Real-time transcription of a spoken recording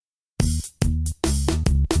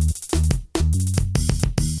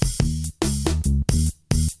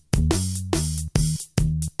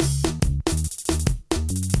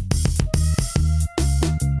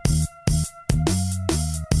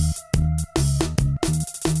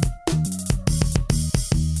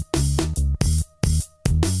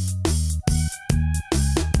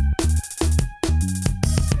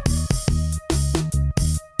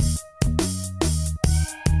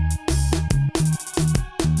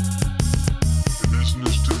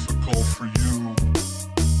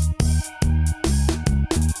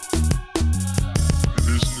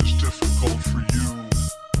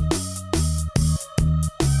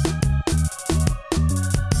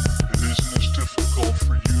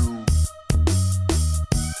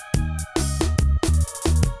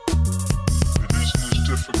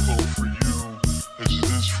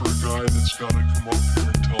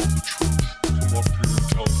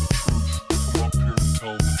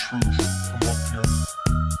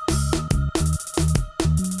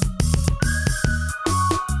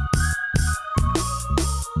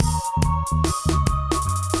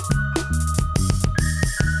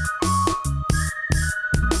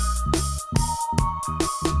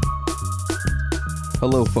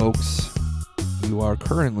Hello, folks. You are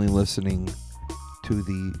currently listening to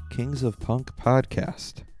the Kings of Punk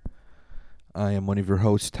podcast. I am one of your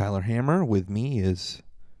hosts, Tyler Hammer. With me is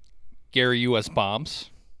Gary U.S. Bombs.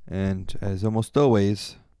 And as almost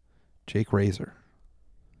always, Jake Razor.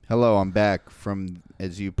 Hello, I'm back from,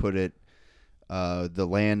 as you put it, the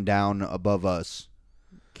land down above us,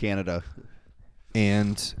 Canada.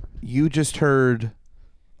 And you just heard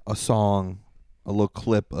a song, a little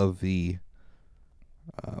clip of the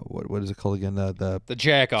what is it called again? The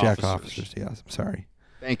Jack Officers. Jack Officers. Yes, I'm sorry.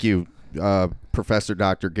 Thank you, Professor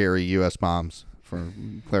Dr. Gary U.S. Bombs, for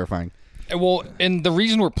clarifying. Well, and the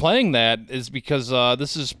reason we're playing that is because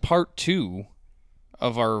this is part 2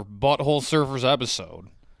 of our Butthole Surfers episode.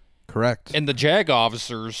 Correct. And the Jag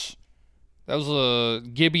Officers, that was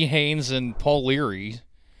Gibby Haynes and Paul Leary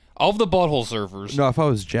of the Butthole Surfers. No, I thought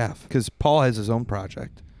it was Jeff, because Paul has his own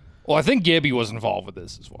project. Well, I think Gibby was involved with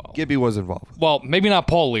this as well. Gibby was involved. Well, maybe not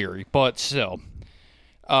Paul Leary, but still.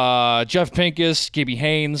 Jeff Pincus, Gibby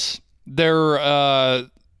Haynes, their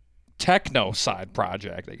techno side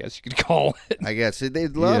project, I guess you could call it. I guess they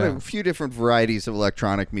had a few different varieties of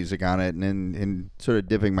electronic music on it, and in sort of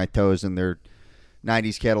dipping my toes in their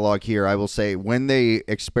 90s catalog here, I will say when they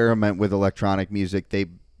experiment with electronic music, they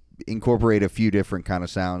incorporate a few different kind of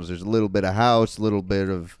sounds. There's a little bit of house, a little bit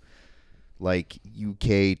of like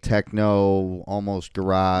UK techno, almost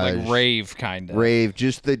garage, Like rave kind of. Rave.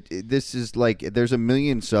 This is like, there's a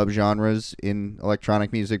million subgenres in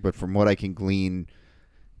electronic music, but from what I can glean,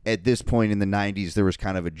 at this point in the 90s, there was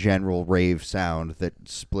kind of a general rave sound that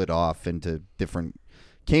split off into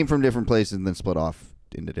came from different places and then split off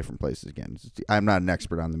into different places again. I'm not an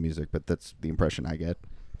expert on the music, but that's the impression I get.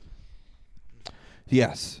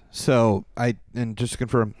 Yes. So, and just to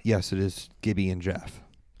confirm, yes, it is Gibby and Jeff.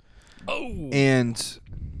 Oh. And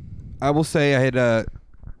I will say I had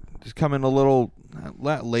just come in a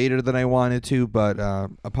lot later than I wanted to, but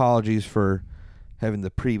apologies for having the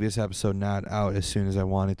previous episode not out as soon as I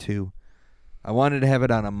wanted to. I wanted to have it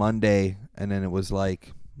on a Monday, and then it was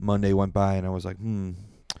like Monday went by, and I was like, I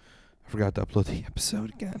forgot to upload the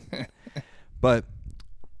episode again. But,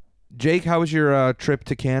 Jake, how was your trip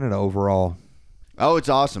to Canada overall? Oh, it's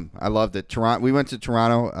awesome. I loved it. We went to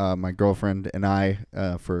Toronto, my girlfriend and I,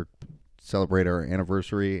 for celebrate our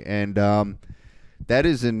anniversary, and that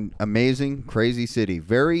is an amazing, crazy city.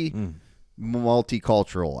 Very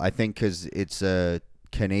multicultural, I think, because it's a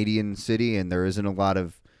Canadian city, and there isn't a lot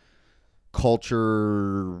of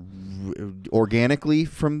culture organically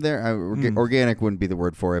from there. Organic wouldn't be the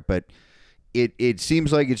word for it, but it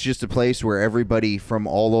seems like it's just a place where everybody from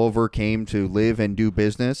all over came to live and do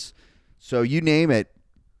business. So you name it,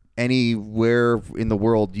 anywhere in the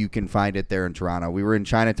world you can find it there in Toronto. We were in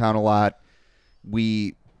Chinatown a lot.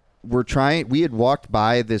 We had walked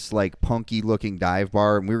by this like punky looking dive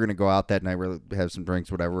bar, and we were going to go out that night, have some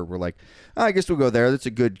drinks, whatever. We're like, I guess we'll go there. That's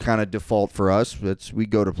a good kind of default for us. We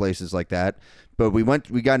go to places like that. But we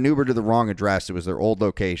got an Uber to the wrong address. It was their old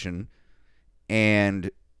location.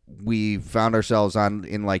 And we found ourselves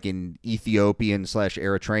in Ethiopian /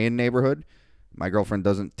 Eritrean neighborhood. My girlfriend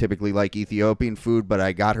doesn't typically like Ethiopian food, but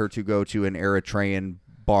I got her to go to an Eritrean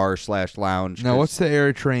bar / lounge. Now, what's the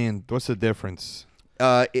Eritrean? What's the difference?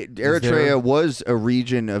 Eritrea was a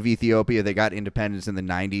region of Ethiopia that got independence in the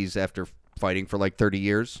 90s after fighting for like 30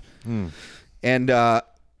 years. And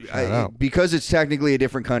because it's technically a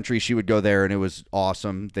different country, she would go there, and it was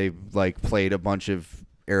awesome. They like played a bunch of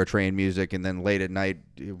Eritrean music, and then late at night,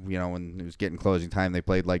 when it was getting closing time, they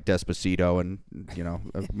played like Despacito and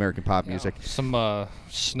American pop music. Some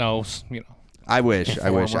snow, I wish. I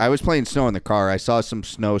was playing snow in the car. I saw some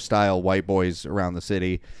snow style white boys around the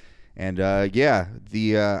city, and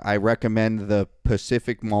I recommend the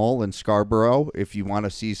Pacific Mall in Scarborough if you want to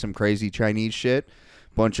see some crazy Chinese shit.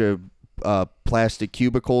 Bunch of plastic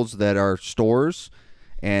cubicles that are stores.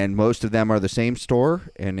 And most of them are the same store,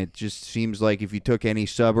 and it just seems like if you took any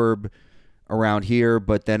suburb around here,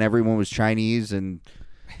 but then everyone was Chinese, and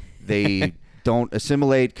they don't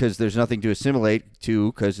assimilate because there's nothing to assimilate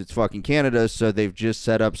to because it's fucking Canada, so they've just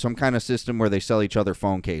set up some kind of system where they sell each other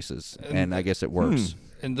phone cases, and I guess it works.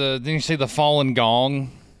 And didn't you say the Falun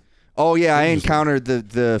Gong? Oh, yeah, I encountered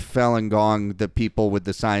the Falun Gong, the people with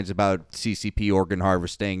the signs about CCP organ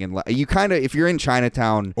harvesting. And you kind of, if you're in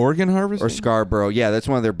Chinatown. Organ harvesting? Or Scarborough. Yeah, that's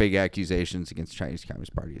one of their big accusations against the Chinese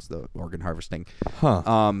Communist Party is the organ harvesting.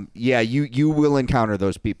 Huh. Yeah, you will encounter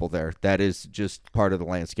those people there. That is just part of the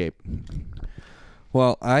landscape.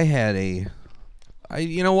 Well, you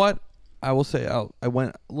know what? I will say I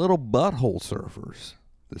went little butthole surfers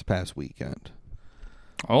this past weekend.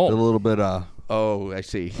 Oh. Did a little bit Oh, I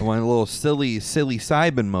see. I went a little silly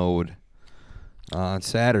Simon mode. on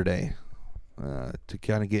Saturday to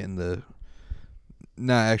kind of get in the.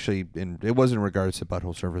 Not actually, it wasn't in regards to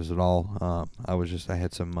Butthole Surfers at all. I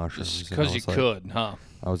had some mushrooms. Just because you could, huh?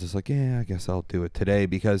 I was just like, yeah, I guess I'll do it today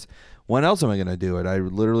because when else am I going to do it? I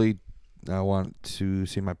want to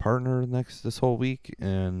see my partner this whole week,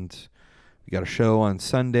 and we got a show on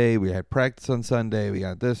Sunday. We had practice on Sunday. We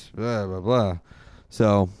got this, blah, blah, blah.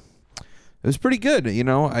 So it was pretty good. You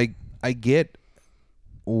know, I get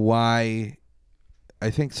why I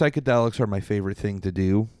think psychedelics are my favorite thing to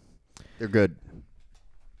do. They're good.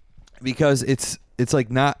 Because it's like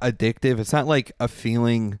not addictive. It's not like a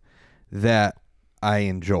feeling that I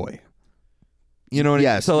enjoy. You know what I mean?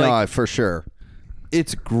 Yes, So like, for sure.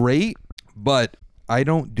 It's great, but I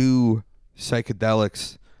don't do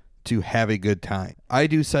psychedelics to have a good time. I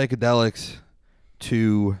do psychedelics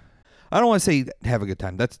to, I don't want to say have a good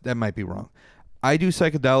time. That might be wrong. I do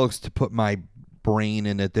psychedelics to put my brain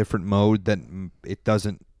in a different mode that it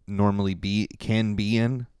doesn't normally can be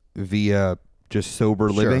in via just sober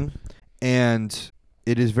living. And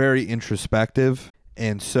it is very introspective.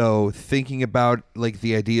 And so thinking about like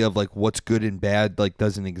the idea of like what's good and bad like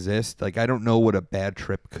doesn't exist. Like I don't know what a bad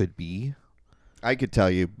trip could be. I could tell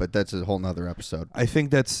you, but that's a whole nother episode. I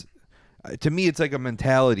think that's, to me, it's like a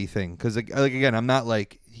mentality thing. Because like again, I'm not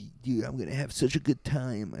like, dude, I'm going to have such a good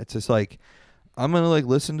time. It's just like, I'm going to like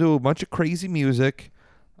listen to a bunch of crazy music.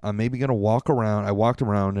 I'm maybe going to walk around. I walked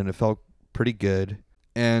around and it felt pretty good.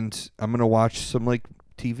 And I'm going to watch some like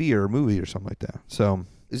TV or a movie or something like that. So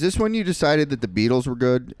is this when you decided that the Beatles were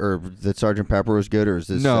good or that Sgt. Pepper was good, or is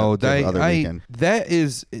this no, the other weekend? That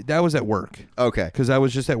was at work. Okay. Because I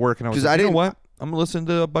was just at work and I was like, you know what? I'm going to listen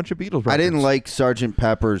to a bunch of Beatles records. I didn't like Sgt.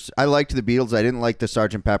 Pepper's. I liked the Beatles. I didn't like the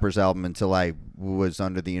Sgt. Pepper's album until I was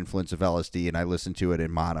under the influence of LSD and I listened to it in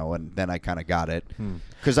mono, and then I kind of got it.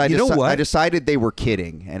 Because I decided they were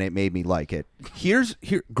kidding, and it made me like it. Here,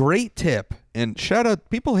 great tip, and shout out.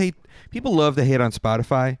 People love to hate on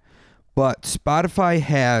Spotify, but Spotify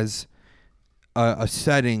has a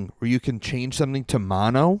setting where you can change something to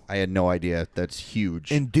mono. I had no idea. That's huge.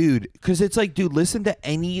 And dude, because it's like, dude, listen to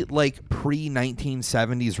any like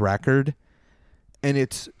pre-1970s record, and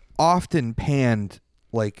it's often panned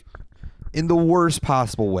like in the worst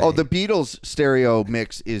possible way. Oh, the Beatles stereo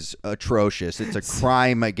mix is atrocious. It's a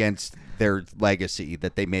crime against their legacy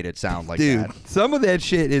that they made it sound like dude, that. Some of that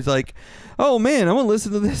shit is like, oh man, I'm gonna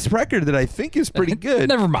listen to this record that I think is pretty good.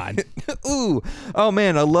 Never mind. Ooh, oh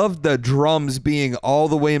man, I love the drums being all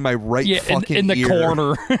the way in my right fucking in the ear.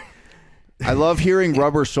 corner. I love hearing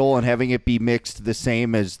Rubber Soul and having it be mixed the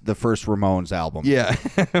same as the first Ramones album. Yeah,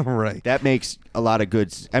 right. That makes a lot of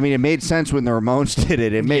good. I mean, it made sense when the Ramones did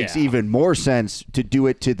it. It makes even more sense to do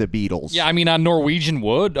it to the Beatles. Yeah, I mean on Norwegian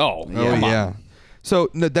Wood. Oh yeah. So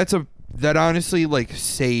no, that honestly like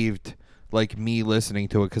saved like me listening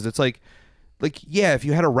to it, because it's like yeah, if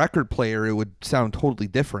you had a record player, it would sound totally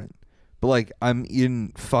different. But like I'm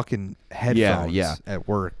in fucking headphones at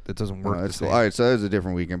work. That doesn't work. The same. All right, so that was a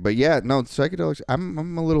different weekend. But yeah, no, psychedelics.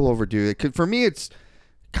 I'm a little overdue. For me, it's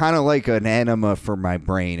kind of like an enema for my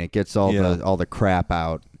brain. It gets all the crap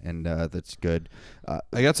out, and that's good.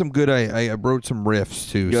 I got some good. I wrote some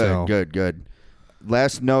riffs too. Good.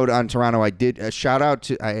 Last note on Toronto, I did a shout out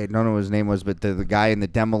to, I don't know what his name was, but the guy in the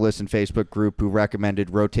Demo Listen Facebook group who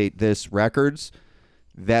recommended Rotate This Records.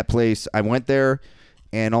 That place, I went there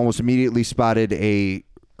and almost immediately spotted a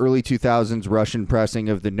early 2000s Russian pressing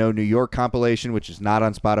of the No New York compilation, which is not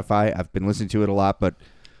on Spotify. I've been listening to it a lot, but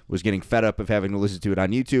was getting fed up of having to listen to it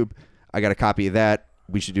on YouTube. I got a copy of that.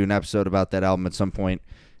 We should do an episode about that album at some point.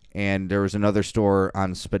 And there was another store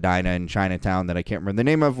on Spadina in Chinatown that I can't remember the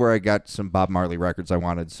name of, where I got some Bob Marley records I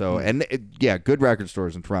wanted. So, good record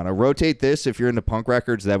stores in Toronto. Rotate This. If you're into punk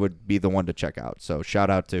records, that would be the one to check out. So shout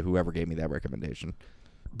out to whoever gave me that recommendation.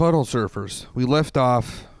 Butthole Surfers. We left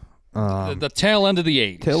off the tail end of the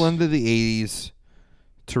 80s. Tail end of the 80s.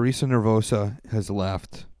 Teresa Nervosa has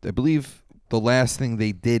left. I believe the last thing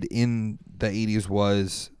they did in the 80s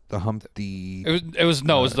was the It was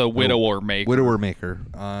the Widower Maker. Widower Maker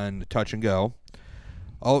on Touch and Go.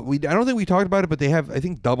 I don't think we talked about it, but they have, I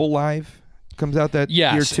think, Double Live comes out that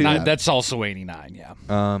year too. That's also 89.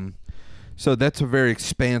 Yeah. So that's a very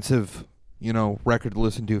expansive, record to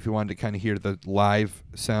listen to if you wanted to kind of hear the live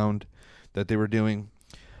sound that they were doing.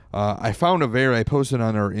 I found I posted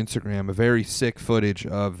on our Instagram a very sick footage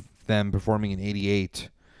of them performing in '88.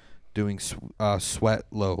 Doing Sweat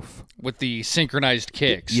Loaf with the synchronized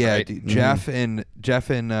kicks. Yeah, right? Dude, Jeff and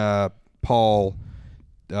Paul,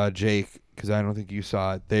 Jake, because I don't think you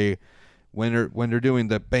saw it. They when they're doing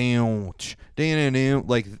the bam,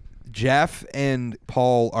 like Jeff and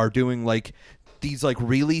Paul are doing like these like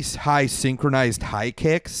really high synchronized high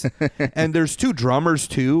kicks, and there's two drummers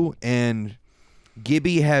too, and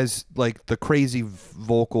Gibby has like the crazy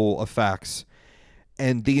vocal effects,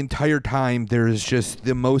 and the entire time there's just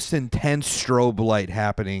the most intense strobe light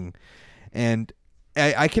happening, and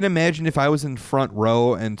I can imagine if I was in front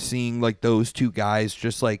row and seeing like those two guys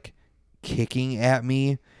just like kicking at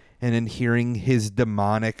me, and then hearing his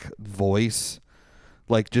demonic voice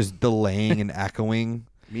like just delaying and echoing.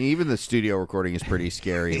 I mean, even the studio recording is pretty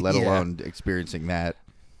scary, let alone experiencing that.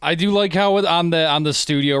 I do like how on the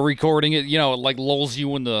studio recording it, it like lulls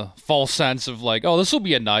you in the false sense of like, oh, this will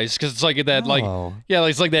be a nice, because it's like that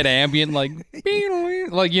it's like that ambient like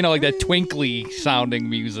like like that twinkly sounding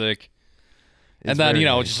music, and then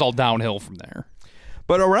nice. it's just all downhill from there.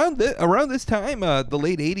 But around this time, the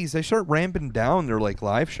late '80s, they start ramping down their like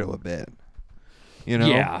live show a bit.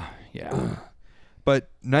 Yeah. But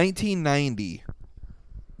 1990,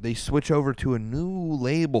 they switch over to a new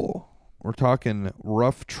label. We're talking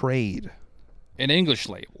Rough Trade. An English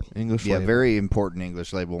label. Yeah, very important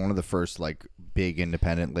English label. One of the first like big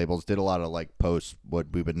independent labels. Did a lot of like what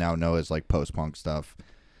we would now know as like post-punk stuff.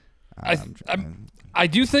 I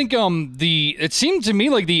do think it seemed to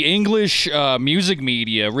me like the English music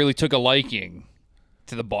media really took a liking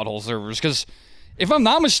to the Butthole Surfers, because if I'm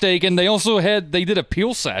not mistaken, they did a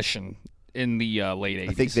Peel session in the late 80s.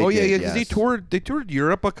 I think they did, because yes. they toured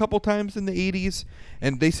Europe a couple times in the 80s,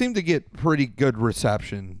 and they seemed to get pretty good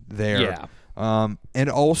reception there. Yeah. And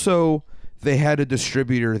also they had a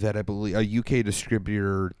distributor that I believe, a UK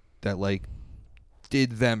distributor that like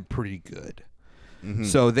did them pretty good. Mm-hmm.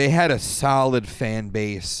 So they had a solid fan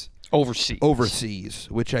base overseas,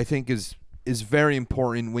 which I think is very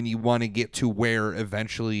important when you want to get to where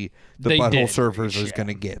evenally the Butthole Surfers is going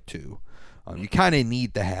to get to. You kind of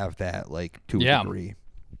need to have that, like, to a degree.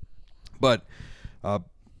 But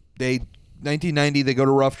 1990, they go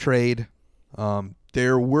to Rough Trade. They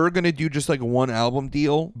were going to do just like a one album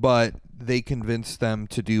deal, but they convinced them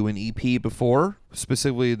to do an EP before,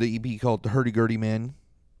 specifically the EP called The Hurdy-Gurdy Man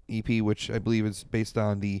EP, which I believe is based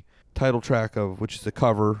on the title track of, which is the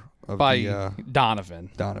cover of by Donovan,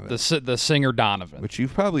 the singer Donovan, which you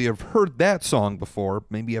probably have heard that song before.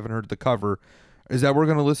 Maybe you haven't heard the cover. Is that what we're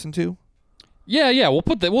going to listen to? Yeah. We'll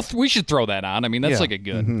put that. We should throw that on. I mean, that's like a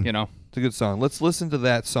good, it's a good song. Let's listen to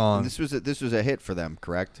that song. And this was a hit for them,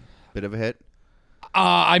 correct? Bit of a hit.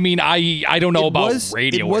 I mean, I don't know about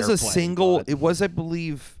radio. It was airplay, a single. but... It was, I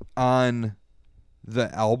believe, on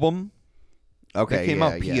the album. Okay, that came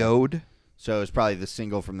out PO'd. Yeah. So it's probably the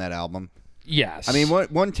single from that album. Yes. I mean,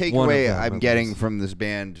 one takeaway I'm getting from this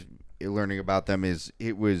band, learning about them, is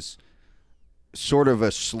it was sort of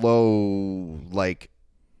a slow, like,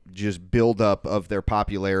 just build up of their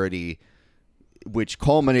popularity, which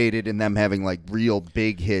culminated in them having like real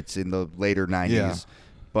big hits in the later 90s. Yeah.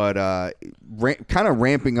 But kind of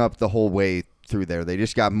ramping up the whole way through there. They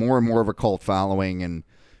just got more and more of a cult following, and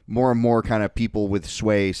more kind of people with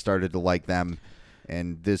sway started to like them.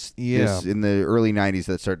 And this in the early 90s,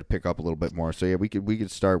 that started to pick up a little bit more. So yeah, we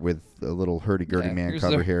could start with a little Hurdy-Gurdy Man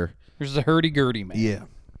cover here. Here's the Hurdy-Gurdy Man. Yeah.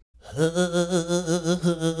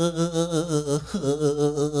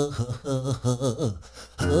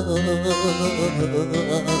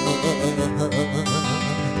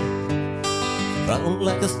 Round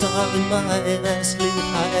like a star in my last sleep,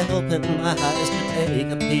 I opened my eyes to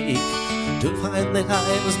take a peek, to find that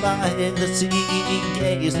I was by the sea,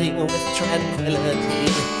 gazing with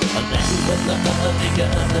tranquility. A land with the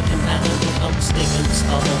hurdy-gurdy man comes singing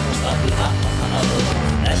songs of love.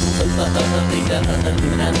 And the hurdy-gurdy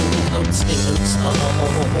man comes singing songs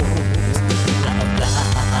of love.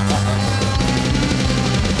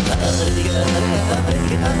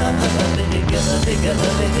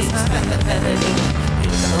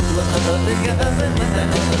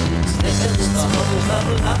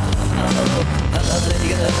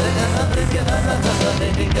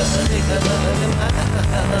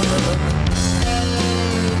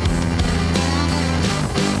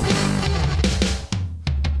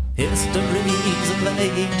 Histories of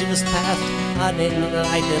ages past,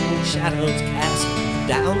 unenlightened shadows cast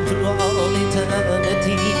down through all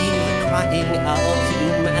eternity, the crying out of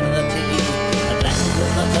humanity. A land of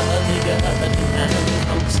the hurdy-gurdy man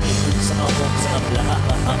comes singing songs of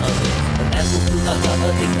love. A land of the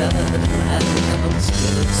hurdy-gurdy man comes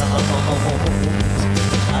singing songs of love.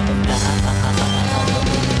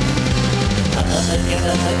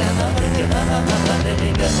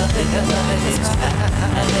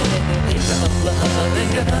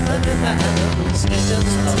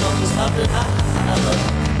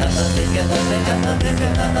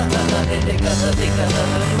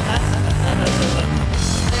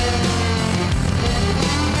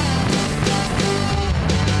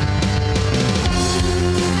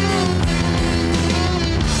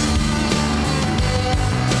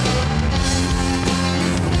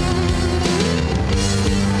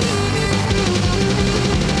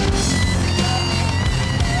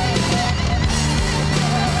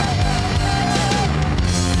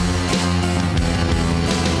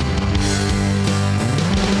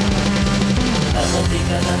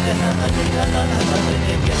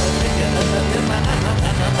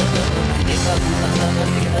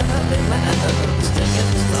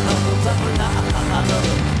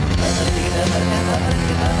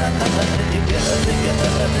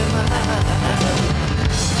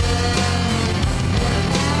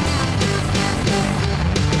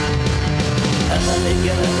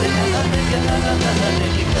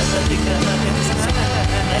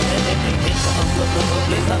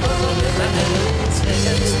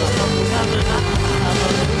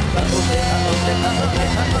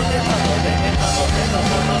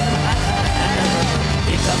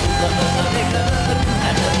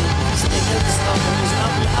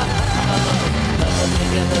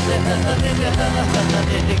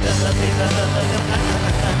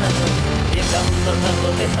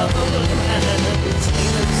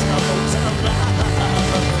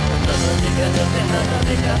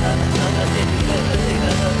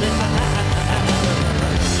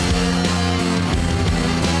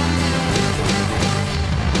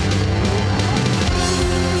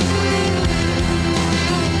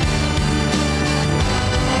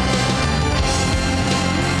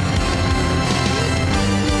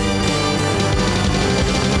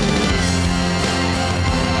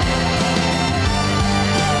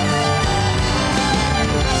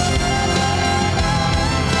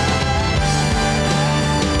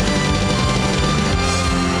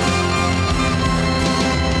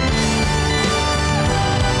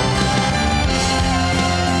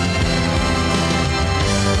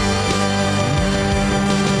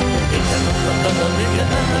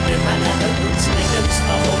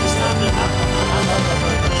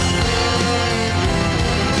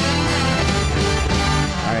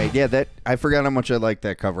 Yeah, that I forgot how much I liked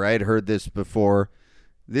that cover. I had heard this before.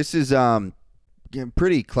 This is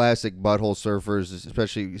pretty classic Butthole Surfers,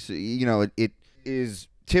 especially, you know, it is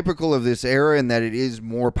typical of this era in that it is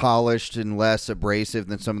more polished and less abrasive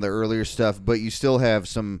than some of the earlier stuff, but you still have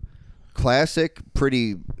some classic,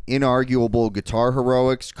 pretty inarguable guitar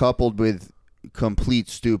heroics coupled with complete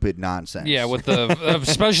stupid nonsense. Yeah, with the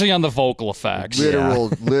especially on the vocal effects.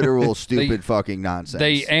 Literal stupid fucking nonsense.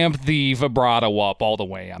 They amped the vibrato up all the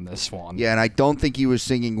way on this one. Yeah, and I don't think he was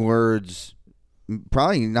singing words,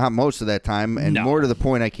 probably not most of that time, and more to the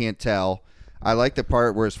point, I can't tell. I like the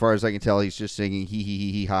part where, as far as I can tell, he's just singing hee hee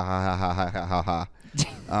hee hee ha ha ha ha ha ha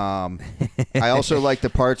ha. I also like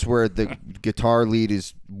the parts where the guitar lead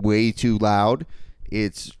is way too loud.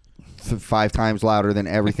 It's 5 times louder than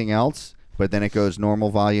everything else. But then it goes normal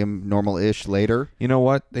volume, normal-ish later. You know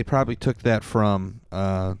what? They probably took that from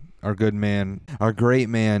our great man,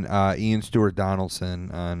 Ian Stewart Donaldson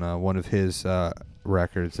on one of his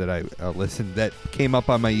records that I listened. That came up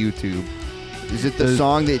on my YouTube. Is it the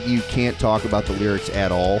song that you can't talk about the lyrics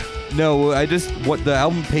at all? No, the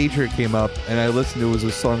album Patriot came up, and I listened. It was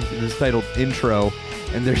a song. It was titled Intro,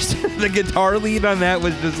 and there's the guitar lead on that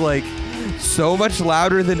was just like so much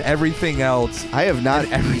louder than everything else. I have not.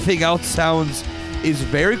 And everything else is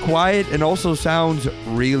very quiet and also sounds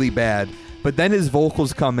really bad. But then his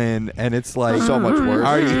vocals come in, and it's like so much worse.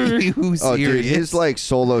 Are you serious? Oh, dude, his like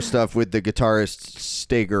solo stuff with the guitarist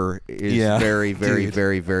Steger is very, very,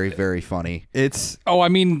 very, very, very funny. It's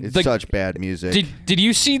such bad music. Did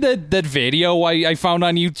you see that video I found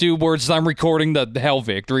on YouTube where it's them recording the Hell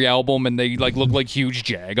Victory album and they like look like huge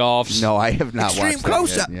jagoffs? No, I have not Extreme watched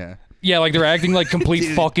close-up. that yet. Yeah, like they're acting like complete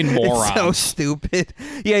Dude, fucking morons. It's so stupid.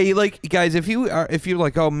 Yeah, you like guys. If you're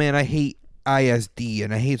like, oh man, I hate ISD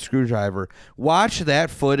and I hate Screwdriver. Watch that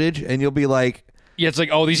footage and you'll be like, yeah, it's like,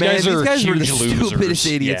 oh, these guys are the huge stupidest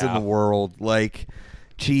idiots in Yeah. the world. Like,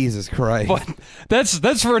 Jesus Christ. But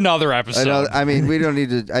that's for another episode. I mean, we don't need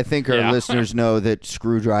to. I think our listeners know that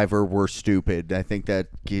Screwdriver were stupid. I think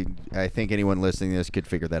anyone listening to this could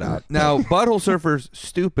figure that out. Now, Butthole Surfers,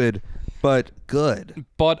 stupid, but good.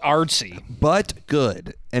 But artsy. But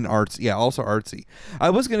good and artsy. Yeah, also artsy.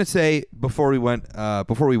 I was gonna say before we went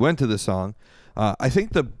to the song, I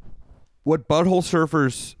think what Butthole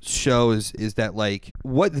Surfers shows is that like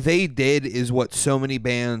what they did is what so many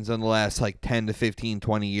bands in the last like 10 to 15,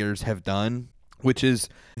 20 years have done, which is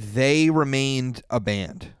they remained a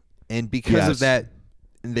band, and because of that,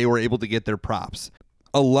 they were able to get their props.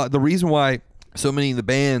 The reason why so many of the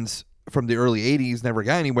bands from the early 80s never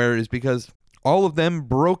got anywhere is because all of them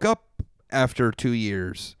broke up after 2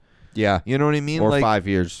 years. Yeah. You know what I mean? Or like 5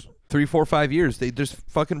 years. 3, 4, 5 years. They just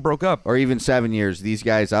fucking broke up. Or even 7 years. These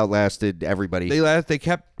guys outlasted everybody. They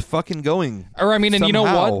kept fucking going. Or I mean, and you know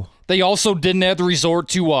somehow. what? They also didn't have to resort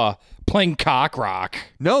to playing cock rock.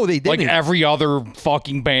 No, they didn't. Like every other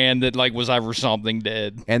fucking band that like was ever something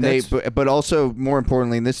did. And but also more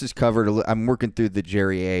importantly, and this is covered. I'm working through the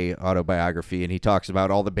Jerry A autobiography, and he talks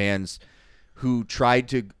about all the bands who tried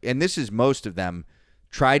to, and this is most of them,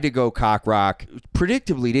 tried to go cock rock,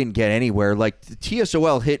 predictably didn't get anywhere. Like the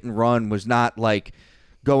TSOL Hit and Run was not like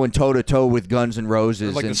going toe to toe with Guns N'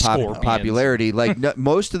 Roses like in the popularity. Like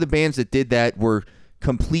most of the bands that did that were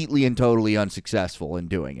completely and totally unsuccessful in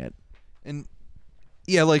doing it. And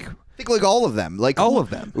yeah, like I think like all of them, all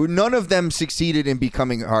of them. None of them succeeded in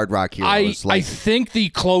becoming hard rock heroes. I think the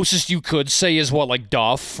closest you could say is like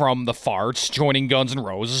Duff from the Farts joining Guns N'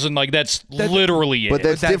 Roses, and like that's literally it. But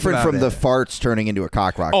that's different about from the it. Farts turning into a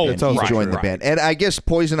cock rock Oh, band. that's He right, joined the right. band. And I guess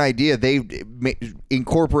Poison Idea, they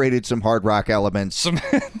incorporated some hard rock elements.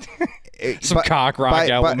 some cock rock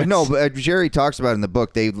elements. No, but Jerry talks about in the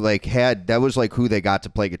book, they like had, that was like who they got to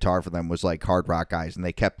play guitar for them was like hard rock guys, and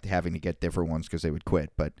they kept having to get different ones because they would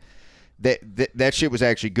quit. But that shit was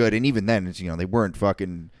actually good, and even then, it's, you know, they weren't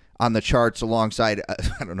fucking on the charts alongside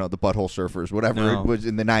I don't know, the Butthole Surfers, whatever it was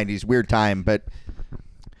in the '90s. Weird time, but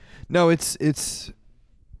no, it's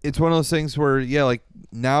one of those things where like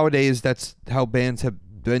nowadays that's how bands have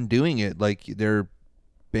been doing it. Like their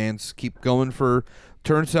bands keep going for.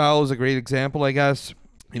 Turnstile is a great example, I guess.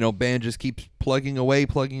 You know, band just keeps plugging away,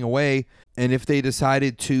 and if they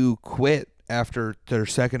decided to quit after their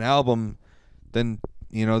second album, then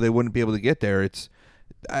you know they wouldn't be able to get there. It's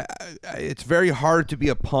very hard to be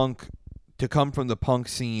a punk, to come from the punk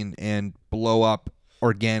scene and blow up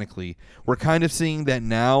organically. We're kind of seeing that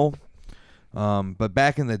now, but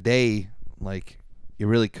back in the day, like. You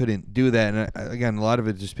really couldn't do that, and again, a lot of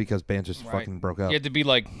it just because bands just fucking broke up. You had to be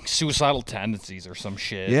like Suicidal Tendencies or some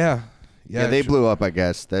shit. Yeah, they blew up. I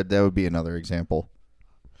guess that would be another example,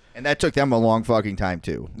 and that took them a long fucking time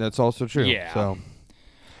too. That's also true. Yeah. So,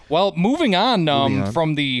 well, moving on.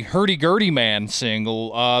 From the Hurdy Gurdy Man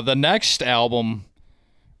single, the next album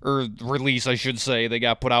or release, I should say, they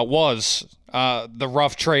got put out was the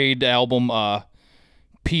Rough Trade album,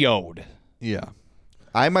 PO'd. Yeah.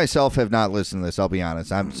 I myself have not listened to this, I'll be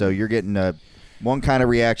honest. So you're getting one kind of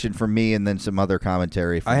reaction from me and then some other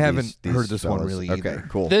commentary from I haven't these heard this fellas. one really either. Okay,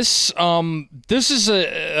 cool. This is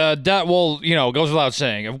well, you know, goes without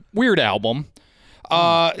saying, a weird album.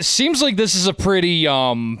 Seems like this is a pretty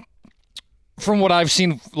from what I've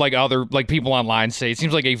seen, like other like people online say, it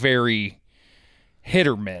seems like a very hit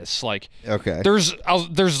or miss. Like, okay,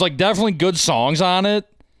 there's like definitely good songs on it,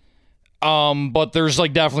 but there's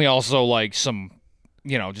like definitely also like some,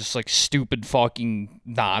 you know, just like stupid fucking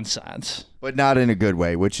nonsense. But not in a good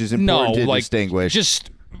way, which is important to distinguish. Just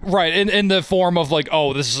right in the form of like,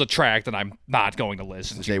 oh, this is a track that I'm not going to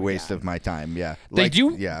listen to. It's a waste of my time. Yeah, They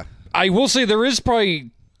do. Yeah, I will say there is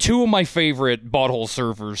probably two of my favorite Butthole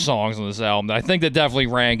Surfers songs on this album that I think that definitely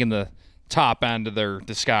rank in the top end of their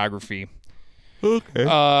discography. Okay.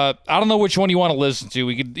 I don't know which one you want to listen to.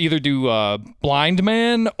 We could either do Blind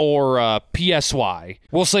Man or PSY.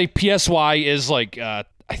 We'll say PSY is like, I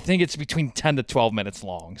think it's between 10 to 12 minutes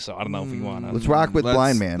long, so I don't know if you want to. Let's rock with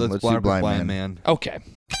Blind Man. Let's do Blind Man. Okay.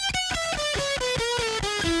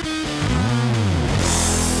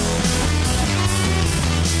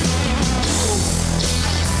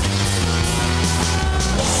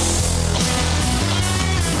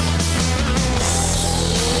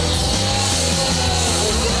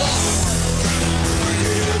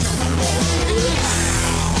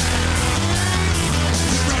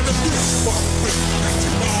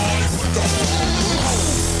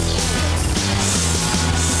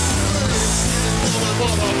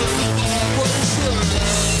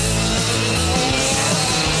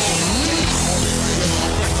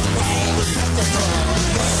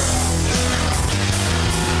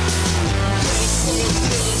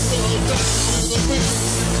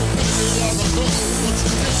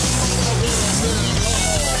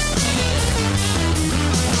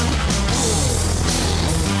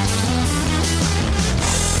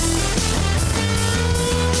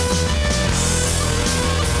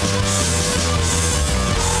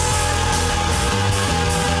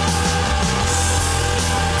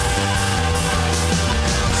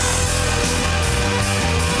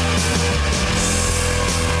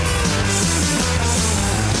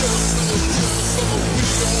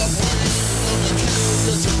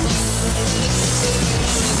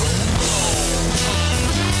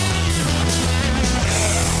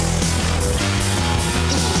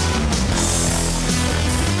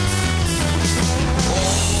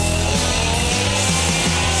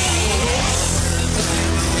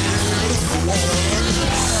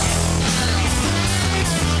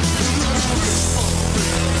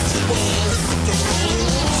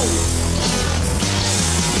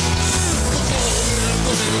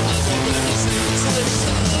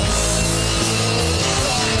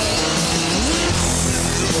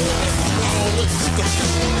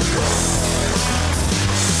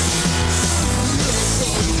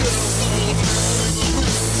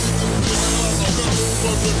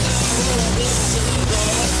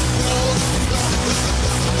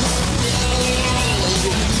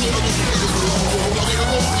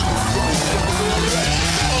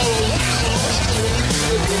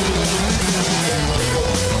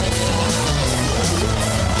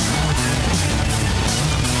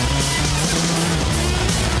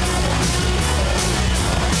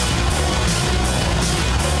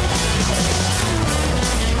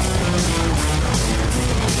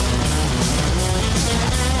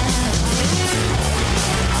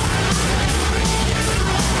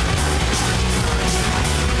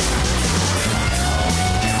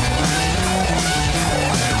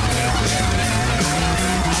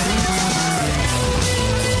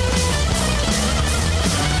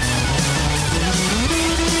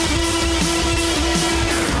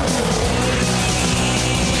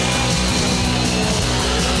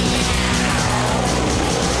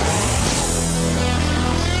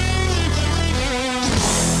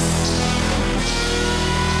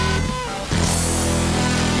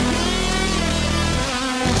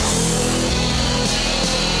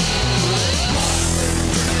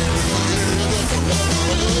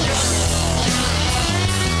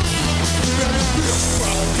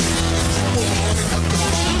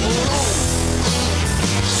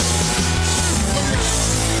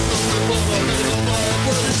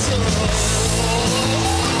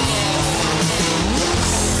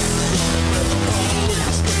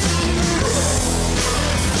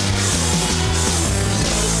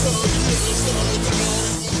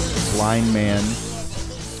 9-man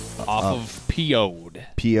Off of PO'd.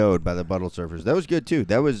 PO'd by the Butthole Surfers. That was good too.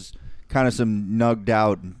 That was kind of some nugged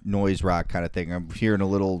out noise rock kind of thing. I'm hearing a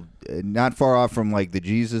little, not far off from like the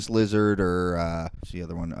Jesus Lizard or what's the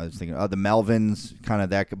other one I was thinking? The Melvins, kind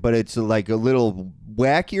of that. But it's like a little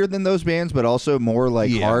wackier than those bands, but also more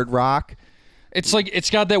like hard rock. It's like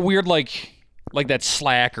it's got that weird like that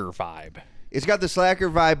Slacker vibe. It's got the Slacker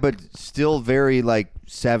vibe, but still very like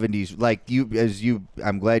 70s. Like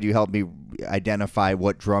I'm glad you helped me identify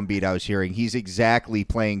what drum beat I was hearing. He's exactly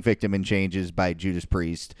playing "Victim in Changes" by Judas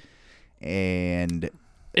Priest. And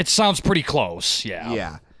it sounds pretty close, yeah.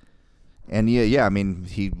 Yeah. And yeah, I mean,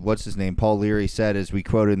 what's his name? Paul Leary said, as we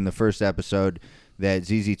quoted in the first episode, that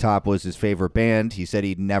ZZ Top was his favorite band. He said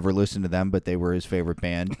he'd never listened to them, but they were his favorite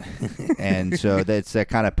band. And so that's that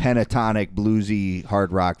kind of pentatonic, bluesy,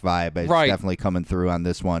 hard rock vibe. It's definitely coming through on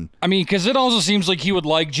this one. I mean, because it also seems like he would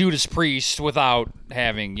like Judas Priest without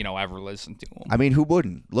having, ever listened to him. I mean, who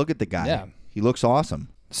wouldn't? Look at the guy. Yeah. He looks awesome.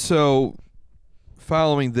 So,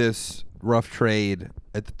 following this rough trade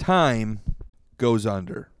at the time goes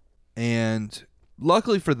under, and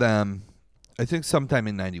luckily for them, I think sometime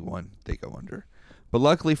in 91 they go under, but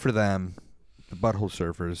luckily for them, the Butthole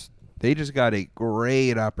Surfers, they just got a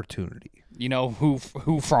great opportunity. You know who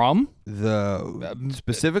from?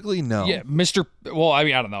 Specifically, no. Yeah, Mr. Well, I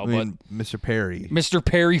mean, I don't know, but Mr. Perry. Mr.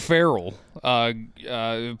 Perry Farrell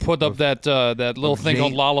put up that little thing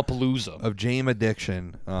called Lollapalooza of Jame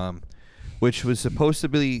Addiction, which was supposed to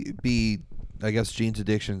be I guess Jane's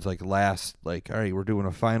Addiction's last, all right, we're doing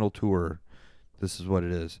a final tour. This is what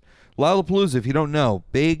it is. Lollapalooza, if you don't know,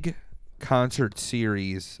 big concert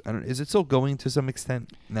series. Is it still going to some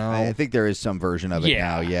extent now? I think there is some version of it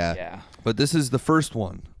now, yeah. But this is the first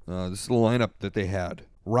one. This is the lineup that they had.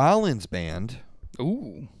 Rollins Band.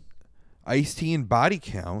 Ooh. Ice-T and Body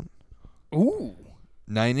Count. Ooh.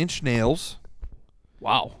 9 Inch Nails.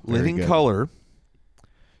 Wow. Living Colour.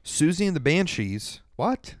 Susie and the Banshees.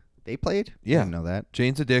 What? They played? Yeah. I didn't know that.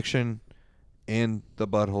 Jane's Addiction and the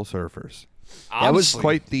Butthole Surfers. That was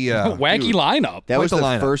quite the wacky lineup. That was the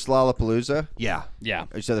lineup. first Lollapalooza? Yeah. Yeah.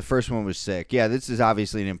 So the first one was sick. Yeah, this is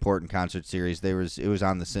obviously an important concert series. It was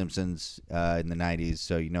on The Simpsons in the 90s,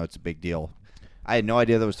 so it's a big deal. I had no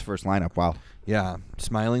idea that was the first lineup. Wow. Yeah.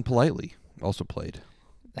 Smiling Politely also played.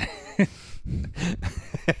 It's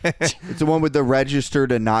the one with the register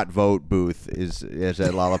to not vote booth is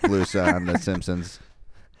at Lollapalooza on The Simpsons.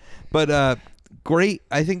 But great.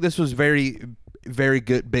 I think this was very, very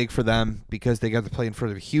good, big for them because they got to play in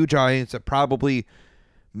front of a huge audience that probably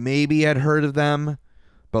maybe had heard of them.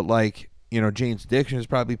 But Jane's Addiction is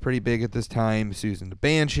probably pretty big at this time. Susan the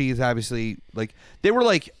Banshees, obviously, they were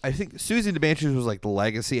I think Susan the Banshees was the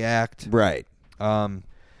legacy act. Right. Butthole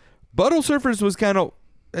Surfers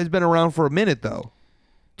has been around for a minute though,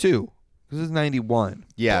 too. This is 91.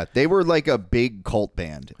 Yeah, they were a big cult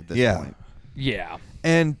band at this point. Yeah.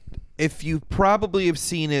 And if you probably have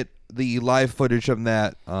seen it, the live footage of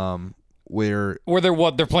that, where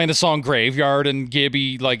they're playing the song Graveyard and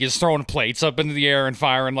Gibby is throwing plates up into the air and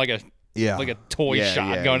firing a toy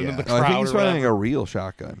shotgun into the crowd. I think he's firing a real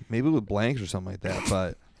shotgun, maybe with blanks or something like that.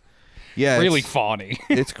 But yeah, really funny.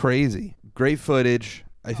 It's crazy. Great footage.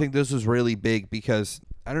 I think this was really big because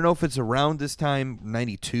I don't know if it's around this time,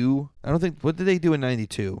 92. I don't think. What did they do in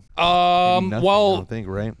 92? I don't think,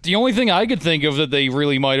 right? The only thing I could think of that they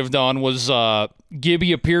really might have done was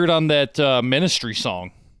Gibby appeared on that Ministry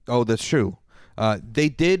song. Oh, that's true. They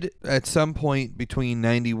did at some point between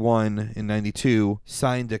 91 and 92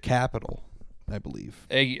 sign to Capitol, I believe.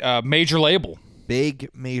 A major label.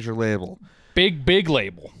 Big major label. Big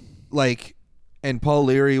label. And Paul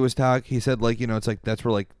Leary was talking. He said, it's that's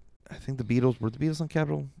where I think the Beatles were the Beatles on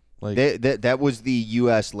Capitol. That was the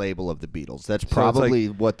U.S. label of the Beatles. That's probably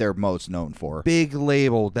what they're most known for. Big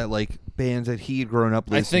label that bands that he had grown up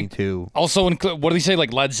listening to. Also, what did he say?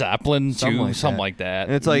 Led Zeppelin too, something like that.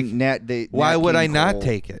 And it's why would I not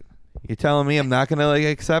take it? You're telling me I'm not gonna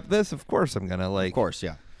accept this? Of course I'm gonna Of course,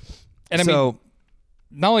 yeah. And I mean,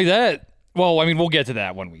 not only that. Well, I mean, we'll get to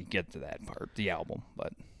that when we get to that part, the album,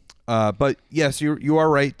 but. But yes, you are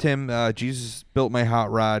right, Tim. Jesus Built My Hot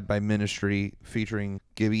Rod by Ministry featuring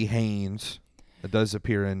Gibby Haynes. It does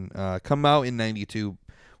appear come out in 92,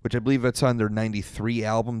 which I believe it's on their 93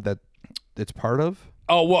 album that it's part of.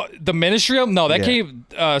 Oh, well, the Ministry album? No, that came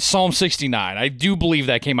Psalm 69. I do believe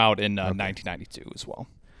that came out in 1992 as well.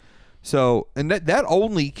 So, and that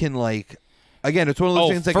only can again, it's one of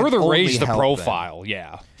those things that further can only raise the help profile. them.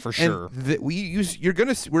 Yeah, for sure. And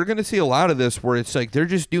we're gonna see a lot of this where it's they're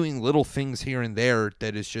just doing little things here and there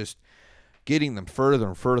that is just getting them further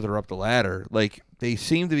and further up the ladder. Like, they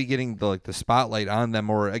seem to be getting the spotlight on them,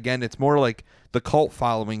 or again, it's more like the cult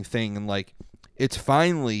following thing, and like it's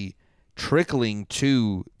finally trickling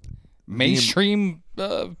to mainstream,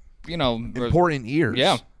 important ears.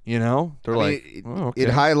 Yeah. You know, they're it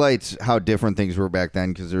highlights how different things were back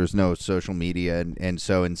then because there was no social media. And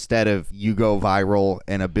so instead of you go viral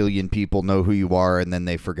and a billion people know who you are and then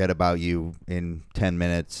they forget about you in 10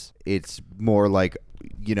 minutes, it's more like,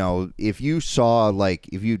 you know, if you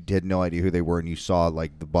had no idea who they were and you saw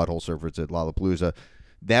like the Butthole Surfers at Lollapalooza,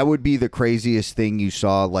 that would be the craziest thing you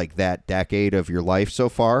saw like that decade of your life so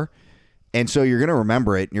far. And so you're going to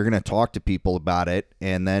remember it, and you're going to talk to people about it,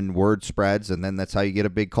 and then word spreads, and then that's how you get a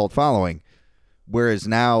big cult following. Whereas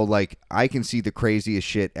now, like, I can see the craziest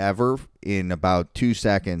shit ever in about 2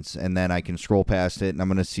 seconds, and then I can scroll past it, and I'm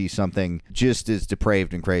going to see something just as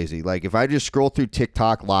depraved and crazy. Like, if I just scroll through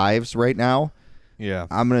TikTok lives right now,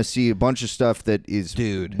 I'm going to see a bunch of stuff that is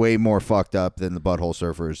way more fucked up than the Butthole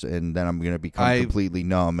Surfers, and then I'm going to become completely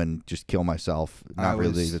numb and just kill myself. Not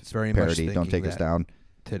really. It's very parody. much Don't take us down.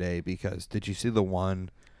 Today, because did you see the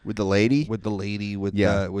one with the lady with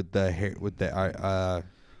the hair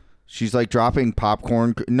she's like dropping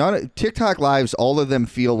popcorn. Not TikTok lives, all of them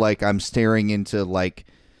feel like I'm staring into like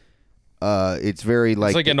it's very like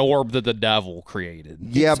it's like an orb that the devil created.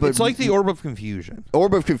 Yeah, but it's like the orb of confusion.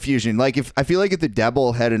 Like, if I feel like if the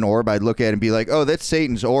devil had an orb, I'd look at it and be like, oh, that's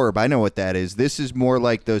Satan's orb, I know what that is. This is more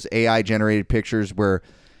like those AI generated pictures where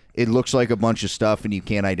it looks like a bunch of stuff and you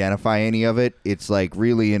can't identify any of it. It's like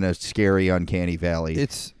really in a scary, uncanny valley.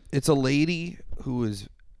 It's a lady who is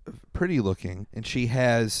pretty looking, and she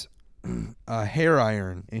has a hair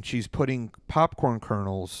iron, and she's putting popcorn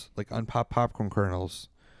kernels, like unpopped popcorn kernels,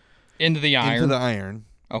 into the iron.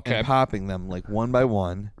 Okay. And popping them like one by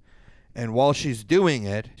one. And while she's doing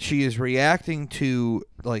it, she is reacting to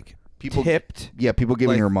like people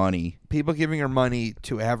giving her money. People giving her money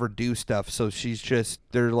to have her do stuff. So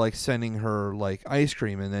they're like sending her like ice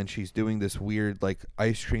cream, and then she's doing this weird like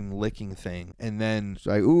ice cream licking thing. And then it's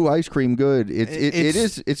like, ooh, ice cream, good.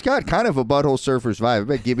 It's got kind of a Butthole Surfers vibe. I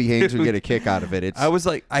bet Gibby Haynes would get a kick out of it.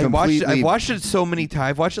 I've watched it so many times.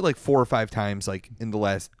 I've watched it like 4 or 5 times like in the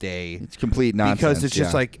last day. It's complete nonsense. Because it's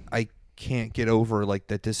just like I can't get over like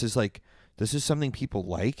that this is something people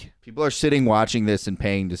like. People are sitting watching this and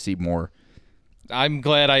paying to see more. I'm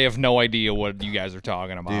glad I have no idea what you guys are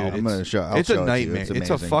talking about. Dude, I'm gonna show. It's a nightmare. It's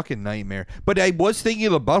a fucking nightmare. But I was thinking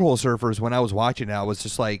of the Butthole Surfers when I was watching it. I was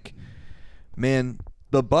just like, man,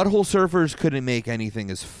 the Butthole Surfers couldn't make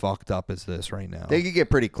anything as fucked up as this right now. They could get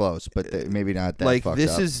pretty close, but maybe not that like fucked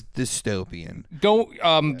this up. is dystopian.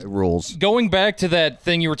 Rules. Going back to that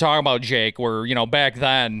thing you were talking about, Jake, where back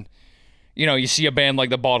then, you see a band like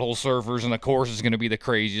the Butthole Surfers, and of course it's going to be the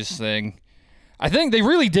craziest thing. I think they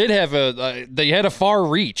really did have they had a far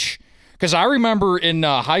reach, because I remember in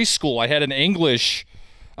high school I had an English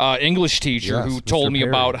teacher who told me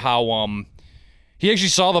about how he actually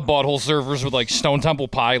saw the Butthole Surfers with like Stone Temple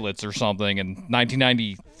Pilots or something in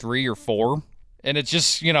 1993 or 4, and it's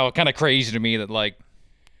just kind of crazy to me that like,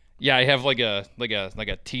 yeah, I have like a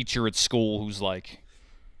teacher at school who's like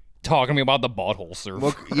talking to me about the Butthole Surfers.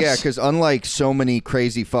 Well, yeah, because unlike so many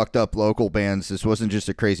crazy fucked up local bands, this wasn't just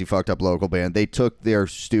a crazy fucked up local band. They took their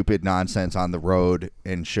stupid nonsense on the road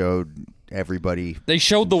and showed everybody. They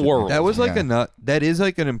showed the world. That was like that is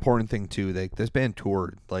like an important thing too. This band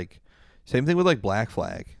toured. Like same thing with like Black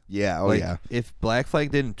Flag. Yeah. Yeah. If Black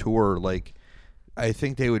Flag didn't tour, like I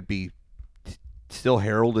think they would be still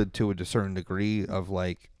heralded to a certain degree of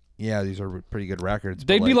like, yeah, these are pretty good records.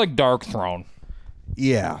 They'd be like Dark Throne.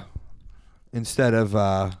 Yeah. Instead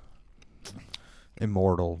of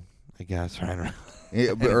Immortal, I guess.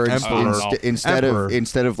 Or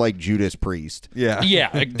instead of like Judas Priest. Yeah.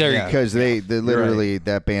 Yeah. Because they literally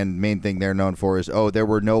that band main thing they're known for is there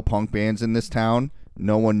were no punk bands in this town.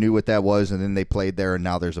 No one knew what that was, and then they played there, and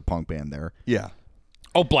now there's a punk band there. Yeah.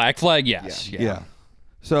 Oh, Black Flag, yes. Yeah.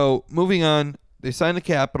 So moving on, they signed the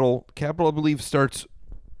Capitol. Capitol, I believe, starts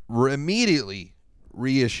immediately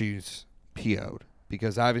reissues PO'd.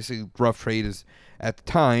 Because obviously Rough Trade is, at the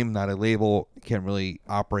time, not a label, can't really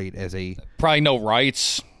operate as a... Probably no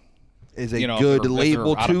rights. Is a good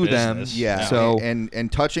label to them. Yeah. So and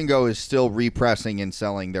Touch and Go is still repressing and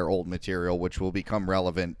selling their old material, which will become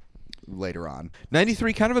relevant later on.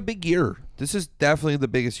 93, kind of a big year. This is definitely the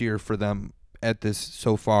biggest year for them at this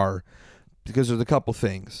so far, because there's a couple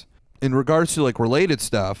things. In regards to like related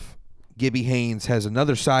stuff, Gibby Haynes has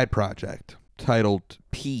another side project titled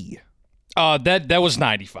P. That was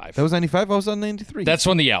 95. That was 95? I was on 93. That's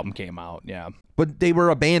when the album came out, yeah. But they were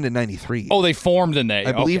a band in 93. Oh, they formed in that.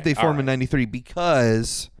 I believe they formed in 93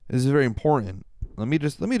 because This is very important. Let me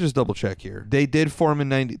just double check here. They did form in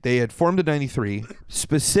 90. They had formed in 93.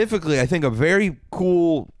 Specifically, I think a very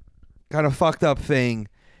cool, kind of fucked up thing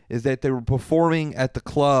is that they were performing at the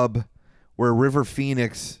club where River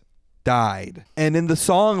Phoenix died. And in the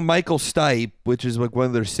song Michael Stipe, which is like one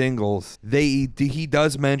of their singles, he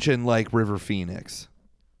does mention like River Phoenix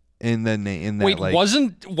in that. Wait, like,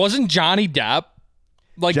 wasn't Johnny Depp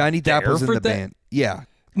like Johnny Depp was in the band? Yeah.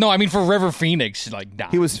 No, I mean for River Phoenix, like died.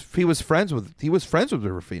 He was friends with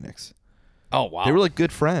River Phoenix. Oh wow. They were like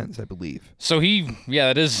good friends, I believe. So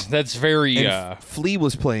that's very And Flea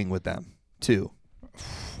was playing with them too.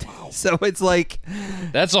 So it's like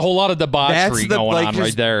that's a whole lot of debauchery going on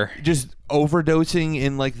right there. Just overdosing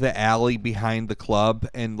in like the alley behind the club,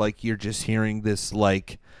 and like you're just hearing this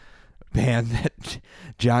like band that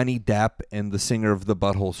Johnny Depp and the singer of the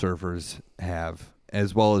Butthole Surfers have,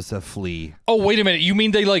 as well as a Flea. Oh wait a minute! You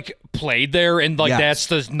mean they like played there and like Yes.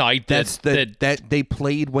 that's the night that they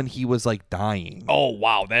played when he was like dying. Oh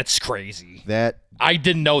wow, that's crazy. That I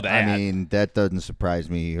didn't know that. I mean, that doesn't surprise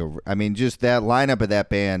me. I mean, just that lineup of that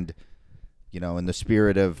band, you know, in the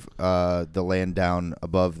spirit of the land down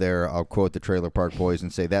above there, I'll quote the Trailer Park Boys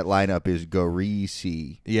and say that lineup is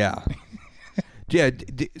greasy. Yeah. Yeah.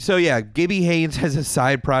 So yeah, Gibby Haynes has a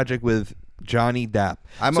side project with Johnny Depp.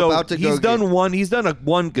 He's done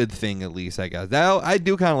one good thing at least, I guess. I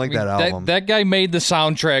do kind of like that album. That guy made the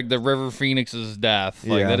soundtrack to River Phoenix's death.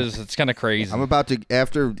 Like Yeah. it's kind of crazy. I'm about to,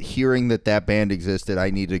 after hearing that band existed, I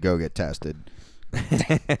need to go get tested.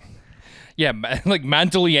 Yeah, like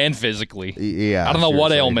mentally and physically. Yeah. I don't know what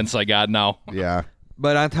seriously. ailments I got now. Yeah.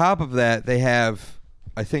 But on top of that, they have,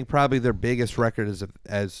 I think, probably their biggest record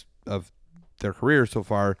as of their career so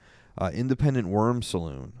far, Independent Worm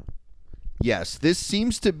Saloon. Yes, this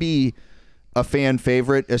seems to be a fan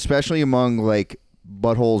favorite, especially among like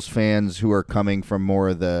Butthole's fans who are coming from more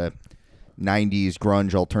of the 90s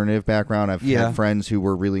grunge alternative background. I've had friends who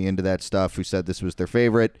were really into that stuff who said this was their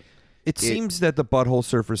favorite. It seems that the Butthole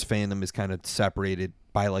Surfers fandom is kind of separated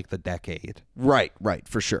by like the decade. Right,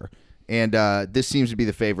 for sure. And this seems to be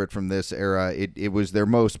the favorite from this era. It was their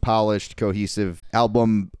most polished, cohesive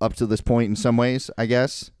album up to this point in some ways, I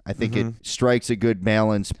guess. I think it strikes a good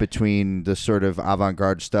balance between the sort of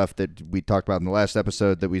avant-garde stuff that we talked about in the last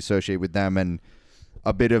episode that we associate with them and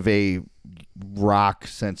a bit of a rock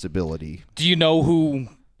sensibility. Do you know who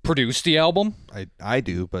produced the album? I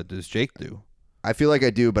do, but does Jake do? I feel like I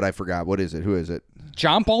do, but I forgot. What is it? Who is it?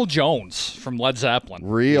 John Paul Jones from Led Zeppelin.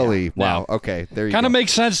 Really? Yeah. Wow. Okay. There you go. Kind of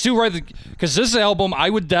makes sense too, right? Because this album, I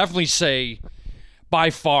would definitely say, by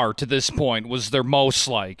far to this point, was their most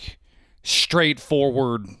like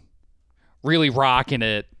straightforward, really rocking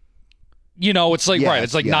it. You know, it's like Yes,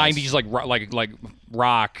 it's like yes. 90s like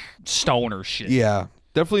rock stoner shit. Yeah,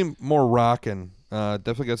 definitely more rock and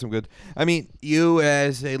definitely got some good. I mean, you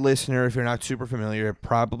as a listener, if you're not super familiar, have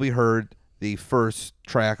probably heard the first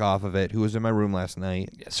track off of it, Who Was in My Room Last Night.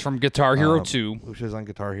 Yes, from Guitar Hero 2. Which is on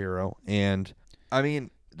Guitar Hero. And, I mean,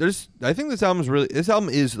 I think this album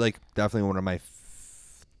is, like, definitely one of my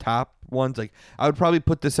top ones. Like, I would probably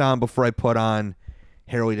put this on before I put on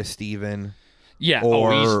Hairway to Steven. Yeah,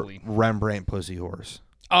 or easily. Rembrandt Pussy Horse.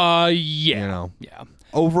 Yeah. You know. Yeah.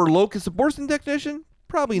 Over Locust Abortion Technician?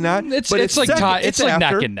 Probably not. It's but like it's like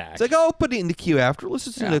neck after. and neck. It's like, oh, I'll put it in the queue after. Let's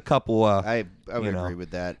listen to a couple. I would agree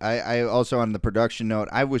with that. I also, on the production note,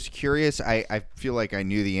 I was curious. I feel like I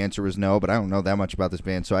knew the answer was no, but I don't know that much about this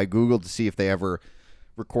band. So I Googled to see if they ever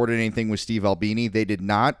recorded anything with Steve Albini. They did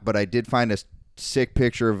not, but I did find a sick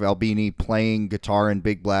picture of Albini playing guitar in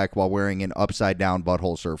Big Black while wearing an upside-down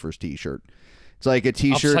Butthole Surfers t-shirt. It's like a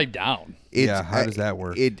t-shirt. Upside down. How does that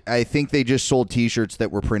work? I think they just sold t-shirts that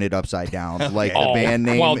were printed upside down. Like the band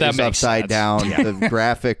name is upside down. Yeah. The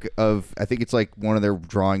graphic of, I think it's like one of their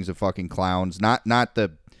drawings of fucking clowns. Not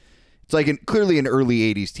the, it's like clearly an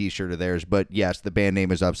early 80s t-shirt of theirs, but yes, the band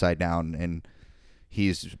name is upside down and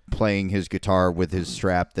he's playing his guitar with his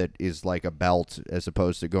strap that is like a belt as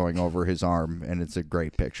opposed to going over his arm, and it's a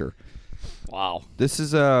great picture. Wow. This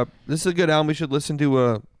is a good album. We should listen to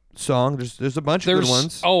a song. There's a bunch of good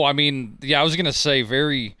ones. Oh, I mean, yeah, I was gonna say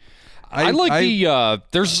very. I like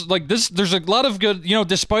there's like this. There's a lot of good. You know,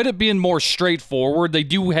 despite it being more straightforward, they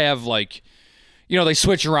do have like, you know, they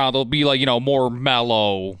switch around. They'll be like, you know, more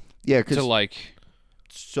mellow. Yeah, to like.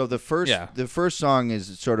 So the first song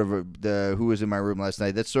is sort of the Who Was in My Room Last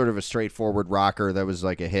Night. That's sort of a straightforward rocker that was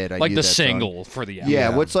like a hit. I like knew the that single song. for the album. Yeah,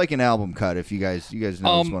 what's like an album cut? If you guys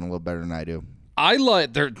know this one a little better than I do. I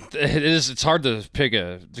like there. It's hard to pick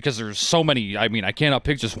because there's so many. I mean, I cannot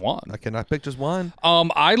pick just one. I cannot pick just one.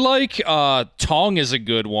 I like Tongue is a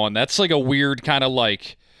good one. That's like a weird kind of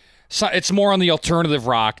like So it's more on the alternative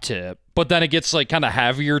rock tip, but then it gets like kind of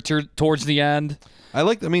heavier towards the end. I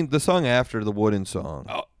mean, the song after the wooden song.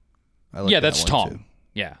 Oh. I like Yeah, that that's one, Tongue. too.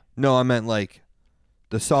 Yeah. No, I meant like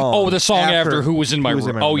the song. Oh, the song after Who Was in My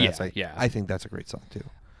Room. Oh, yeah, That's yeah. I think that's a great song too.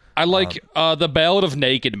 I like the Ballad of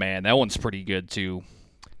Naked Man. That one's pretty good too.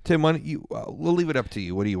 Tim, why don't you? We'll leave it up to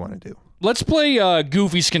you. What do you want to do? Let's play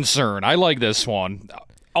Goofy's Concern. I like this one.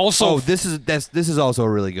 Also, this is also a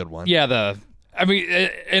really good one. yeah,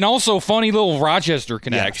 and also funny little Rochester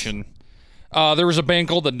connection. Yes. There was a band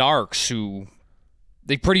called the Narcs who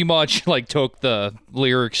they pretty much like took the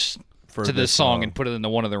lyrics to this song and put it into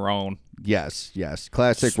one of their own. Yes.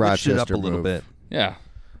 Classic Switched Rochester it up a little move. bit. Yeah.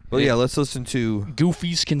 Well, yeah. Let's listen to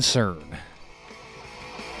Goofy's Concern.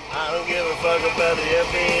 I don't give a fuck about the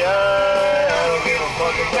FBI. I don't give a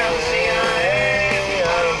fuck about the CIA.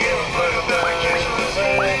 I don't give a fuck about the USA.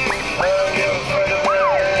 I don't give a fuck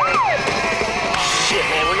about... Shit,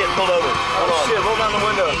 man, we're getting pulled over. Hold on. Shit, roll down the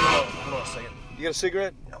window. Hold on a second. You got a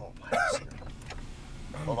cigarette? No, I have a cigarette.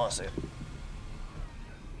 Hold on a second.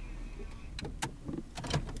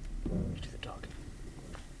 You do the talking.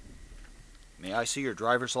 May I see your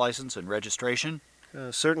driver's license and registration?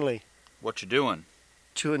 Certainly. What you doing?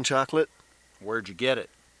 Chewing chocolate. Where'd you get it?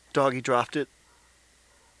 Doggy dropped it.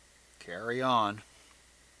 Carry on.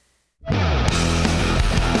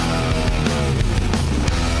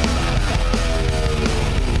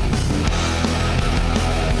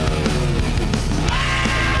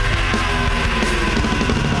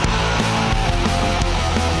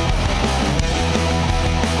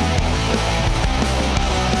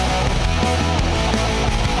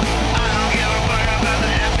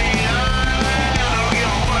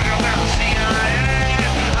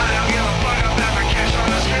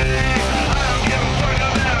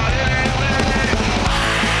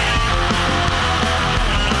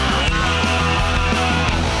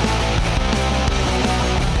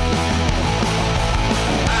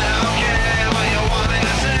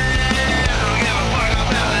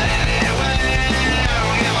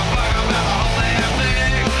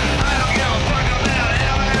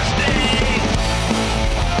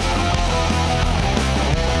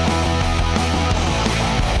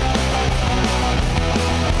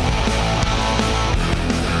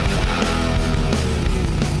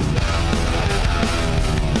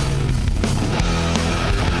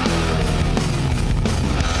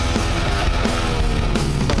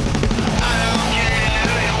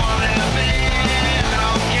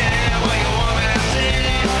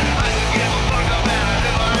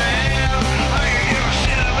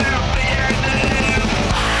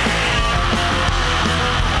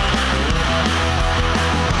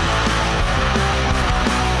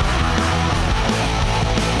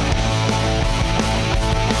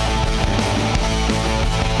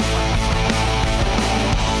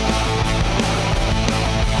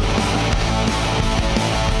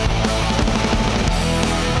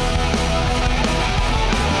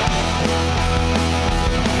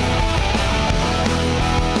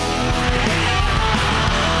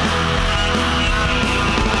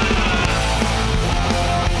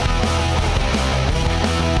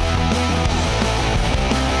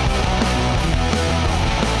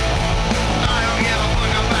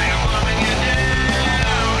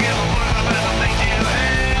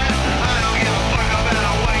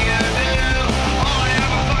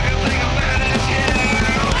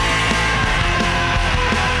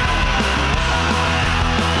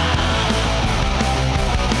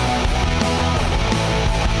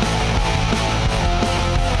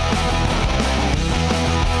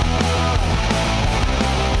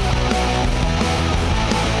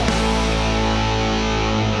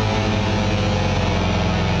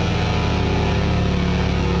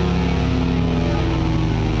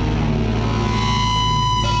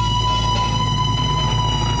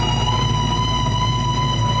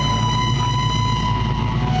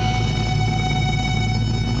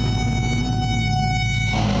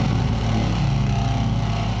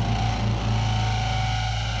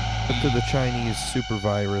 to the Chinese super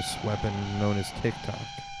virus weapon known as TikTok.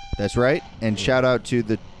 That's right. And shout out to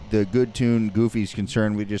the good tune Goofy's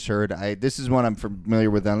Concern we just heard. This is one I'm familiar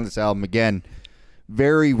with on this album. Again,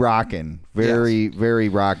 very rockin'. Very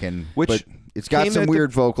rockin'. But it's got some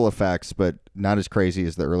weird vocal effects, but not as crazy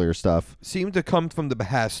as the earlier stuff. Seemed to come from the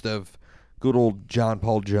behest of good old John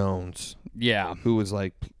Paul Jones. Yeah. Who was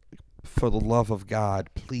like, for the love of God,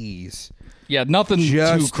 please. Yeah, nothing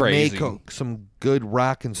just too crazy. Make some good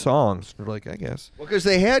rockin' songs. They're like, I guess. Well, because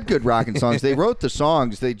they had good rockin' songs. They wrote the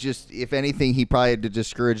songs. They just, if anything, he probably had to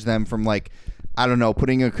discourage them from like I don't know,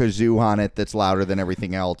 putting a kazoo on it that's louder than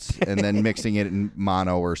everything else, and then mixing it in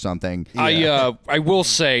mono or something. I will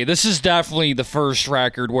say this is definitely the first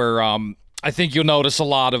record where I think you'll notice a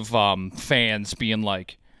lot of fans being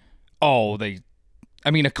like, "Oh,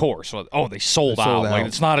 of course. Oh, they sold out. Like,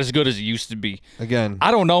 it's not as good as it used to be." Again,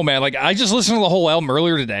 I don't know, man. Like, I just listened to the whole album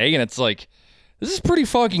earlier today, and it's like, this is a pretty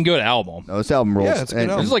fucking good album. No, this album rolls. Yeah, it's a good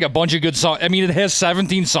album. There's like a bunch of good songs. I mean, it has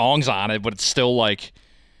 17 songs on it, but it's still like,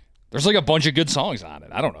 there's like a bunch of good songs on it.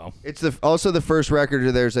 I don't know. It's also the first record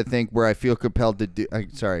of theirs, I think, where I feel compelled to do.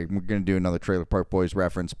 Sorry, we're going to do another Trailer Park Boys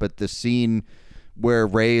reference, but the scene where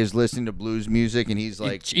Ray is listening to blues music and he's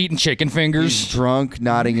like eating chicken fingers, he's drunk,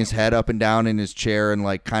 nodding his head up and down in his chair, and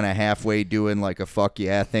like kind of halfway doing like a fuck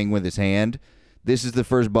yeah thing with his hand. This is the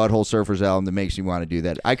first Butthole Surfers album that makes me want to do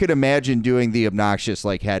that. I could imagine doing the obnoxious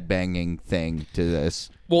like headbanging thing to this.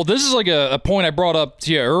 Well, this is like a point I brought up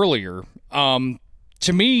to you earlier.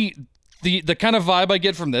 To me, the kind of vibe I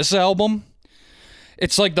get from this album,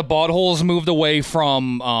 it's like the Buttholes moved away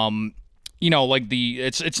from like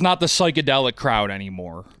it's not the psychedelic crowd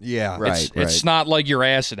anymore. yeah, Right. It's not like your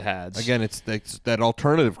acid heads. Again, it's that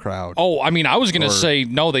alternative crowd. Oh, I mean, I was gonna say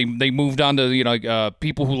no. They moved on to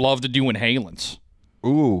people who love to do inhalants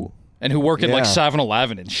Ooh, and who work at like Yeah.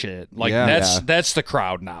 7-Eleven and shit. Like Yeah. that's the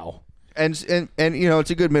crowd now. And it's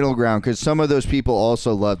a good middle ground because some of those people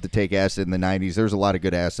also loved to take acid in the 90s. There was a lot of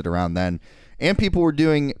good acid around then. And people were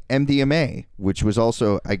doing MDMA, which was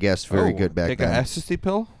also, I guess, very good back take then. Take an ecstasy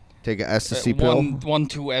pill. Take a ecstasy pill.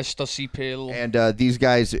 Two ecstasy pill. And these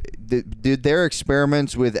guys, did their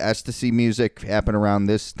experiments with ecstasy music happen around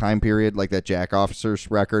this time period, like that Jack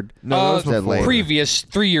Officers record? No, that was before. later?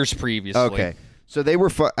 3 years previously. Okay. So they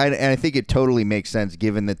were, and I think it totally makes sense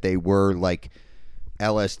given that they were like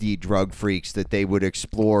LSD drug freaks, that they would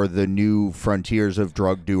explore the new frontiers of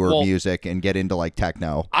drug doer music and get into like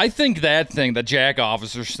techno. I think that thing, the Jack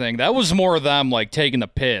Officers thing, that was more of them like taking the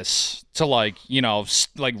piss to like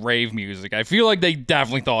rave music. I feel like they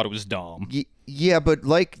definitely thought it was dumb. Yeah, but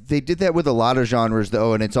like they did that with a lot of genres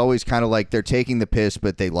though, and it's always kind of like they're taking the piss,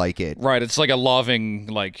 but they like it. Right. It's like a loving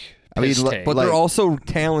piss take. But they're also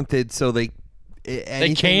talented, so they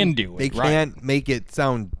can do it. They can't make it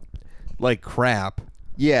sound like crap.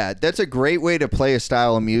 Yeah, that's a great way to play a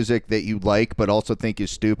style of music that you like, but also think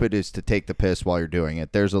is stupid, is to take the piss while you're doing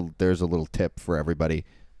it. There's a little tip for everybody.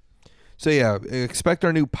 So yeah, expect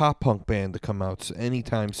our new pop punk band to come out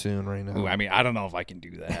anytime soon. Right now. Ooh, I mean, I don't know if I can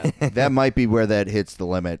do that. That might be where that hits the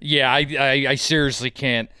limit. Yeah, I seriously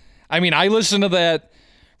can't. I mean, I listened to that.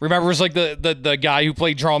 Remember, it was like the guy who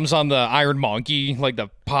played drums on the Iron Monkey, like the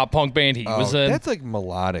pop punk band he was in. That's like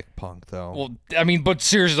melodic punk, though. Well, I mean, but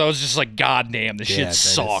seriously, I was just like, God damn, this shit that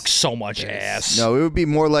sucks is- so much ass. No, it would be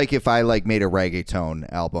more like if I like made a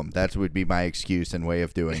reggaeton album. That would be my excuse and way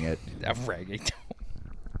of doing it. That reggaeton.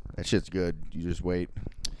 That shit's good. You just wait.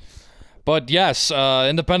 But yes,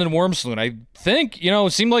 Independent Worm Saloon. I think,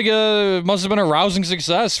 it seemed like it must have been a rousing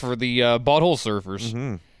success for the Butthole Surfers.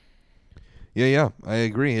 Mm-hmm. Yeah, I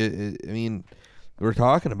agree. I mean, we're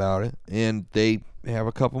talking about it, and they have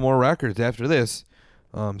a couple more records after this.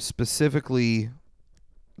 Specifically,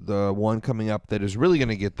 the one coming up that is really going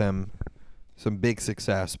to get them some big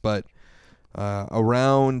success. But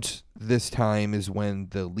around this time is when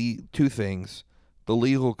two things: the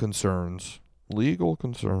legal concerns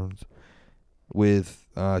with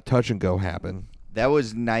Touch and Go happen. That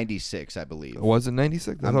was 96, I believe. Was it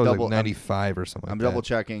 96? I thought it was like 95 or something. I'm like double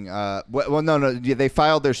checking. Well, no. Yeah, they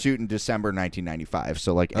filed their suit in December 1995,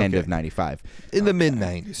 so like end of 95. In the mid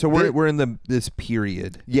 90s. So we're in this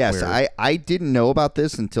period. Yes, where- I didn't know about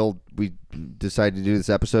this until we decided to do this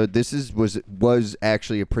episode. This was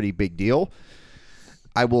actually a pretty big deal.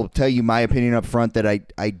 I will tell you my opinion up front that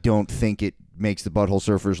I don't think it makes the Butthole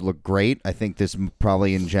Surfers look great. I think this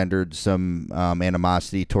probably engendered some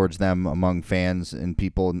animosity towards them among fans and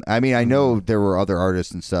people. I mean, I know there were other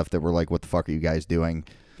artists and stuff that were like, what the fuck are you guys doing?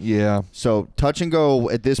 Yeah. So Touch and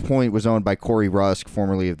Go at this point was owned by Corey Rusk,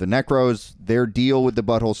 formerly of the Necros. Their deal with the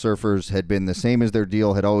Butthole Surfers had been the same as their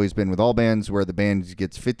deal had always been with all bands, where the band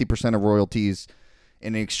gets 50% of royalties.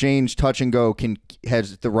 In exchange, Touch and Go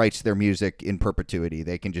has the rights to their music in perpetuity.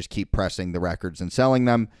 They can just keep pressing the records and selling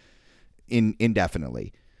them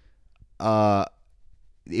indefinitely.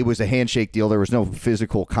 It was a handshake deal. There was no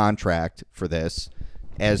physical contract for this,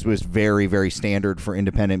 as was very, very standard for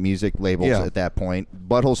independent music labels at that point.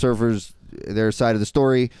 Butthole Surfers, their side of the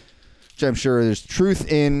story, which I'm sure there's truth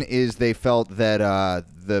in, is they felt that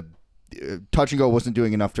the Touch and Go wasn't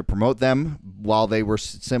doing enough to promote them while they were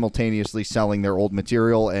simultaneously selling their old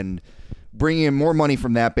material and bringing in more money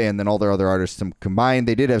from that band than all their other artists combined.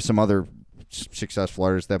 They did have some other successful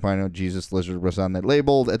artists at that point. I know Jesus Lizard was on that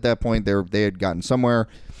label at that point. They had gotten somewhere,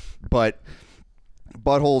 but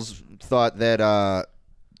Buttholes thought that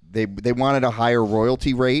they wanted a higher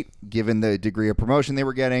royalty rate given the degree of promotion they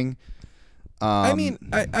were getting. I mean,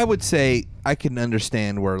 I would say I can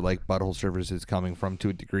understand where like Butthole Surfers is coming from to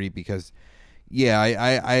a degree because, yeah,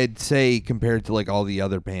 I'd say compared to like all the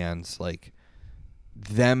other bands, like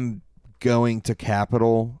them going to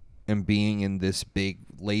Capitol and being in this big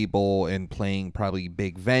label and playing probably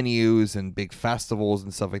big venues and big festivals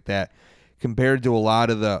and stuff like that, compared to a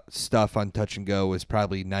lot of the stuff on Touch and Go is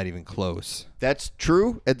probably not even close. That's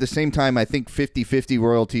true. At the same time, I think 50-50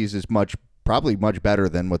 royalties is probably much better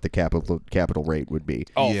than what the capital rate would be.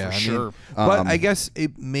 Oh, yeah, for I sure. mean, but I guess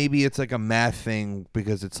maybe it's like a math thing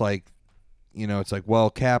because it's like, it's like, well,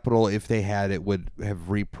 Capitol, if they had it, would have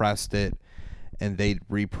repressed it, and they'd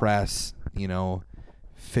repress,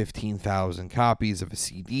 15,000 copies of a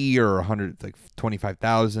CD or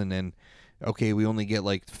 25,000, and okay, we only get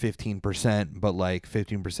like 15%, but like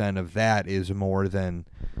 15% of that is more than,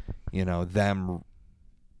 them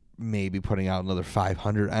maybe putting out another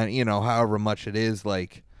 500, and however much it is,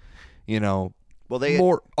 like, well,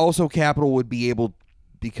 more. Also, Capitol would be able,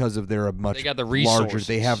 because of their They got the larger, resources.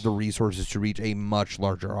 they have the resources to reach a much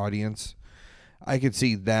larger audience. I could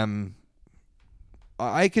see them.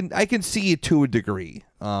 I can see it to a degree.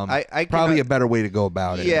 I probably a better way to go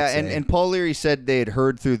about it. Yeah, I'd say. and Paul Leary said they had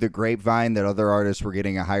heard through the grapevine that other artists were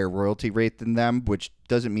getting a higher royalty rate than them, which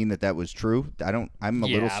doesn't mean that was true. I'm a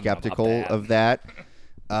little skeptical of that.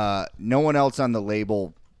 No one else on the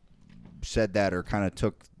label said that or kind of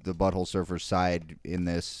took the Butthole Surfers side in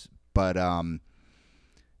this, but when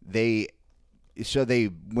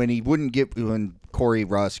Corey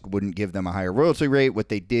Rusk wouldn't give them a higher royalty rate, what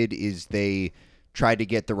they did is they tried to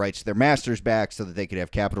get the rights to their masters back so that they could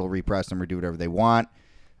have Capitol repress them or do whatever they want.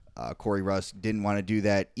 Corey Rusk didn't want to do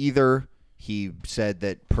that either. He said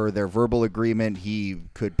that per their verbal agreement, he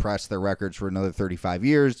could press their records for another 35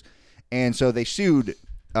 years. And so they sued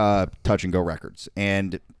Touch and Go Records.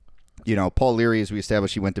 And, Paul Leary, as we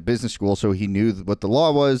established, he went to business school, so he knew what the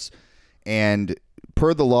law was. And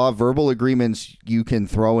per the law, verbal agreements you can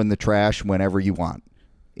throw in the trash whenever you want.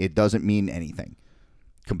 It doesn't mean anything.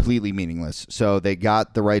 Completely meaningless. So they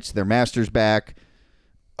got the rights to their masters back.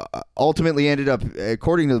 Ultimately ended up,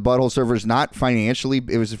 according to the Butthole Surfers, not financially.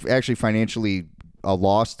 It was actually financially a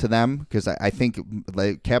loss to them because I think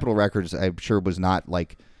like Capitol Records, I'm sure, was not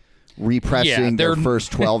like repressing their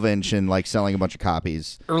first 12-inch and like selling a bunch of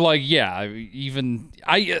copies. Or like, yeah, even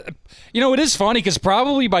it is funny because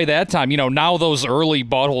probably by that time, now those early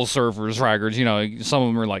Butthole Surfers records, some of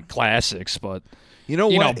them are like classics, but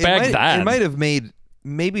back then it might have made.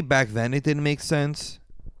 Maybe back then it didn't make sense,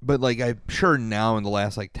 but like I'm sure now in the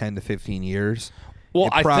last like 10 to 15 years,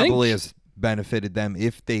 it probably has benefited them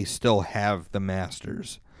if they still have the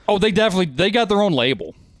masters. Oh, they got their own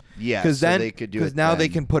label. Yeah, because they could do it. Because now then. they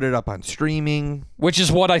can put it up on streaming, which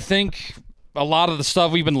is what I think. A lot of the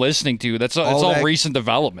stuff we've been listening to, it's all recent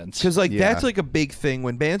developments. Because that's like a big thing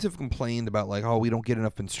when bands have complained about like, oh, we don't get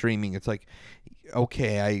enough in streaming. It's like,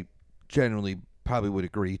 okay, I generally probably would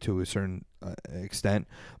agree to a certain extent,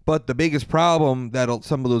 but the biggest problem that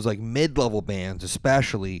some of those like mid-level bands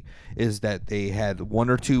especially is that they had 1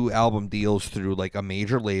 or 2 album deals through like a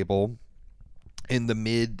major label in the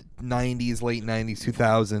mid 90s, late 90s,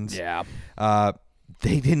 2000s. Yeah.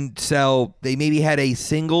 They didn't sell. They maybe had a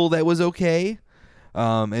single that was okay,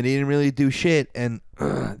 and they didn't really do shit, and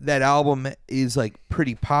that album is like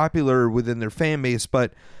pretty popular within their fan base,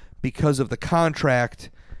 but because of the contract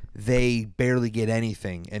they barely get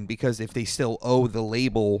anything, and because if they still owe the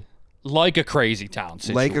label, like a Crazy Town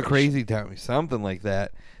situation. Something like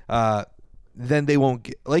that, then they won't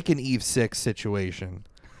get, like an Eve 6 situation.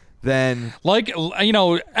 Then, like,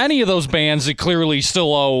 any of those bands that clearly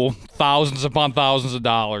still owe thousands upon thousands of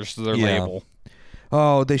dollars to their label.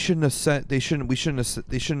 Oh, they shouldn't have sent. They shouldn't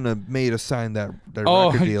have made us sign that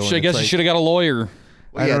record deal. I guess you should have got a lawyer.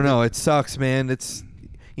 I don't know. It sucks, man. It's.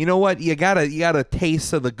 You know what? You got a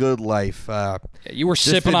taste of the good life. You were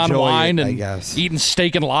sipping on wine and eating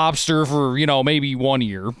steak and lobster for maybe 1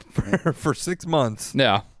 year for 6 months.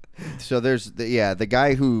 Yeah. So there's the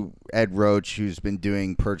guy Ed Roach, who's been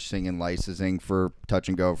doing purchasing and licensing for Touch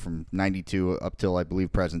and Go from '92 up till I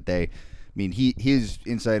believe present day. I mean, his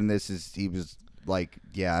insight in this is he was like,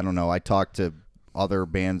 yeah, I don't know. I talked to other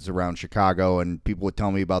bands around Chicago and people would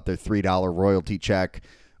tell me about their $3 royalty check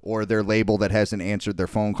or their label that hasn't answered their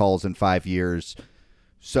phone calls in 5 years.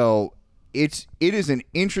 So it is an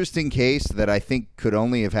interesting case that I think could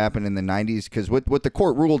only have happened in the 90s because what the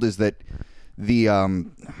court ruled is that the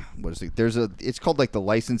it's called like the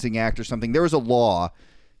Licensing Act or something. There was a law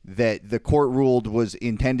that the court ruled was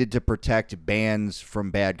intended to protect bands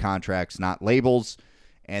from bad contracts, not labels,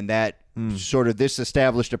 and that this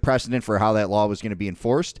established a precedent for how that law was going to be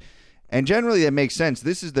enforced. And generally that makes sense.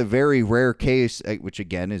 This is the very rare case, which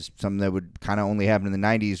again is something that would kind of only happen in the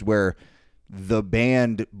 90s, where the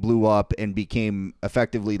band blew up and became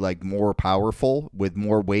effectively like more powerful with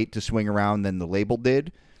more weight to swing around than the label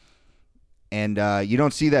did. And you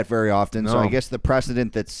don't see that very often. No. So I guess the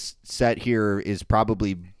precedent that's set here is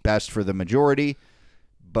probably best for the majority,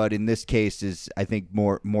 but in this case is, I think,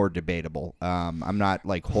 more debatable. I'm not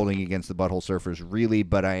like holding against the Butthole Surfers really,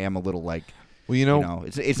 but I am a little like, well,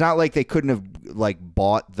 it's not like they couldn't have like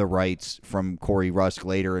bought the rights from Corey Rusk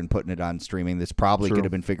later and putting it on streaming. This probably could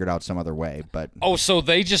have been figured out some other way. But so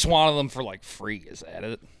they just wanted them for like free? Is that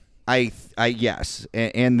it? I yes,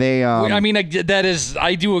 and they. I mean, that is.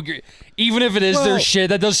 I do agree. Even if it is their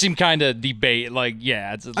shit, that does seem kind of debate. Like,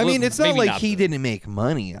 yeah. It's not like he didn't make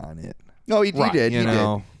money on it. No, he did. He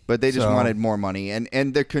did. But they just wanted more money,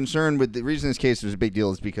 and the concern with the reason this case was a big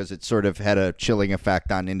deal is because it sort of had a chilling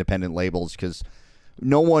effect on independent labels. Because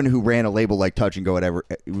no one who ran a label like Touch and Go had ever.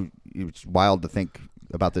 It's wild to think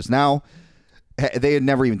about this now. They had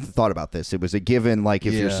never even thought about this. It was a given, like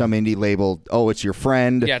if you're some indie label, it's your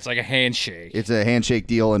friend. Yeah, it's like a handshake. It's a handshake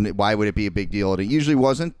deal, and why would it be a big deal? And it usually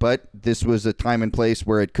wasn't, but this was a time and place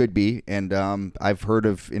where it could be. And I've heard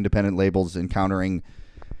of independent labels encountering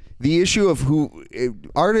the issue of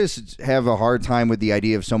artists have a hard time with the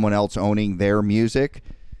idea of someone else owning their music.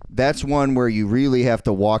 That's one where you really have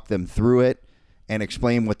to walk them through it and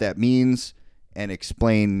explain what that means and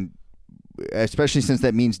explain... especially since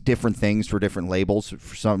that means different things for different labels.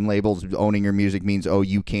 For some labels, owning your music means,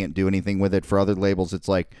 you can't do anything with it. For other labels, it's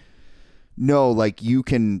like, no, like you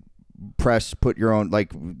can put your own,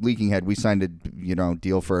 like Leaking Head, we signed a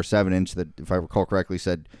deal for a 7-inch that, if I recall correctly,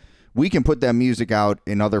 said we can put that music out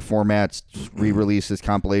in other formats, re-releases,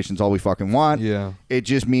 compilations, all we fucking want. Yeah. It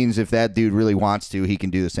just means if that dude really wants to, he can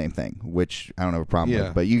do the same thing, which I don't have a problem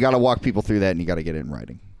with. But you got to walk people through that, and you got to get it in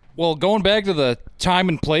writing. Well, going back to the time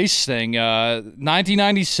and place thing,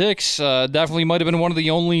 1996 definitely might have been one of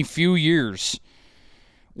the only few years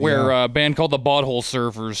where a band called the Butthole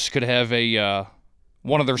Surfers could have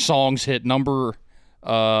one of their songs hit number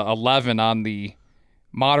 11 on the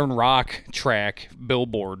modern rock track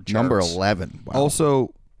Billboard charts. Number 11. Wow.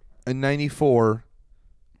 Also, in 94,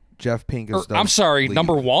 Jeff Pincus does I'm sorry, leave.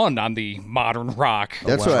 number 1 on the modern rock.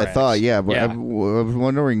 That's what I thought. Yeah, but I was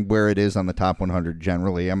wondering where it is on the top 100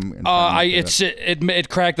 generally. It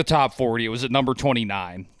cracked the top 40. It was at number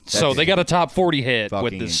 29. So they got a top 40 hit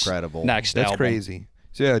with this incredible. Next album. That's crazy.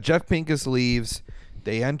 So yeah, Jeff Pincus leaves.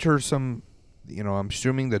 They enter some, I'm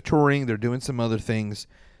assuming they're touring. They're doing some other things.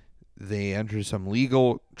 They enter some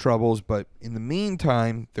legal troubles, but in the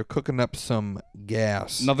meantime, they're cooking up some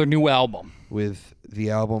gas. Another new album. With the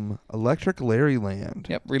album Electric Larryland.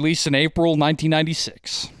 Yep, released in April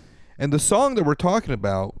 1996. And the song that we're talking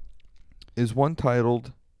about is one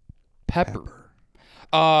titled Pepper.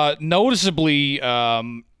 Noticeably, I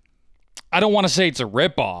don't want to say it's a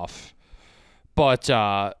ripoff,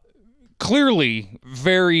 but clearly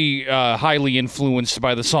very highly influenced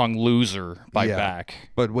by the song Loser by Beck.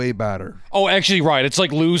 But way better. Oh, actually, right. It's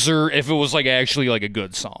like Loser if it was like actually like a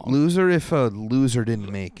good song. Loser if a loser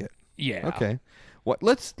didn't make it. Yeah. Okay. What?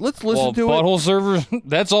 Let's listen to it. Butthole Surfers,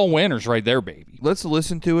 that's all winners right there, baby. Let's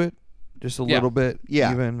listen to it just a little bit.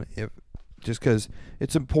 Yeah. Even if just because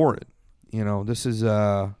it's important. This is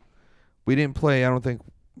we didn't play. I don't think.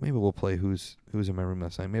 Maybe we'll play Who's in My Room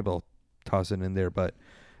last night. Maybe I'll toss it in there, but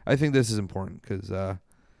I think this is important because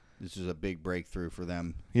this is a big breakthrough for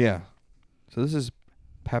them. Yeah. So this is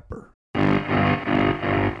Pepper.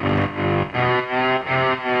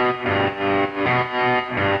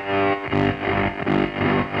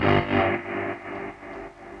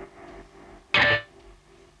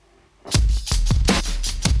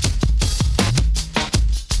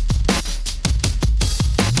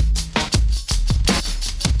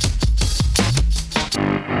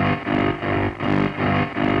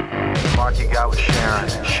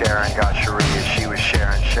 Sharon got Sharia, she was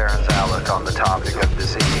sharing Sharon's outlook on the topic of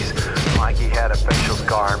disease. Mikey had a facial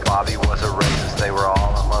scar and Bobby was a racist. They were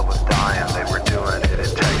all in love with dying, they were doing it in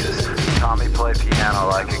Texas. Tommy played piano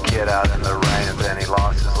like a kid out in the rain, and then he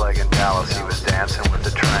lost his leg in Dallas, he was dancing with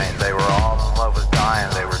the train. They were all in love with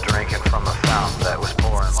dying, they were drinking from a fountain that was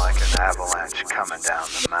pouring like an avalanche coming down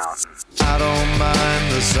the mountain. I don't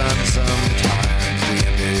mind the sun sometimes, the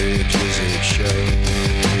images it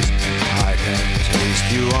shows. I can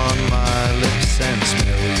taste you on my lips and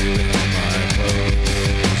smell you in my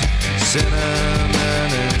clothes. cinnamon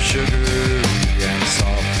and sugar and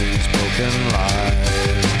softly spoken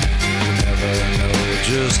lies. You never know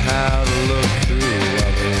just how to look through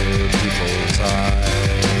other people's eyes.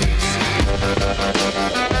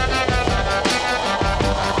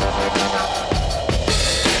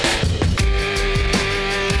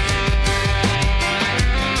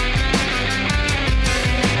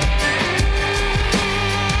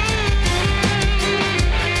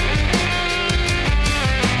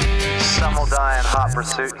 Some will die in hot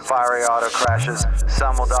pursuit and fiery auto crashes.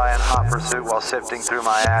 Some will die in hot pursuit while sifting through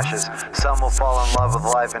my ashes. Some will fall in love with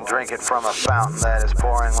life and drink it from a fountain that is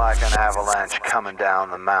pouring like an avalanche coming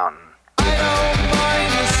down the mountain. I don't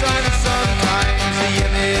mind the sun sometimes, the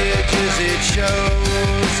images it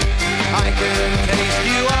shows. I can taste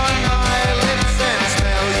you on my lips and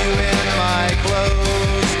smell you in my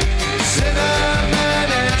clothes. Cinnamon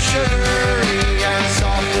and sugary and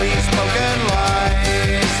softly spoken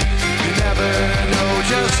lies. You never know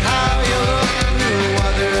just how you look through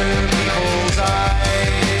other people's eyes.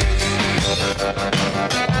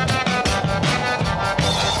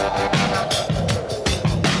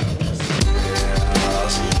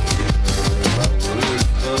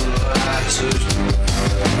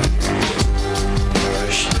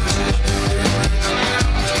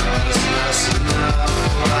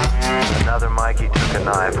 Another Mikey took a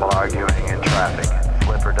knife while arguing in traffic.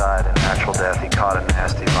 Flipper died a natural death, he caught a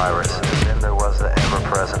nasty virus. And then there was the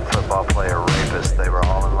ever-present football player rapist. They were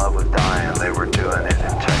all in love with dying, they were doing it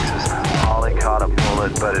in Texas. Ollie caught a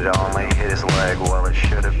bullet, but it only hit his leg. Well, it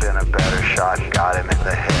should have been a better shot, got him in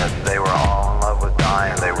the head. They were all in love with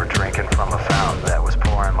dying, they were drinking from a fountain that was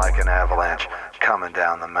pouring like an avalanche, coming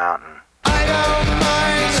down the mountain. I don't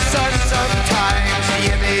mind the sun sometimes,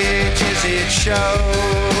 the images it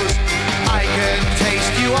shows. I can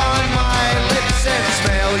taste you on my lips and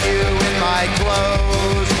smell you in my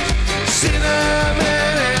clothes.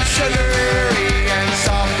 Cinnamon and sugary and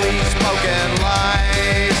softly spoken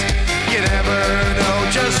lies. You never know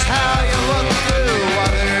just how you look through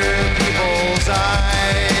other people's eyes.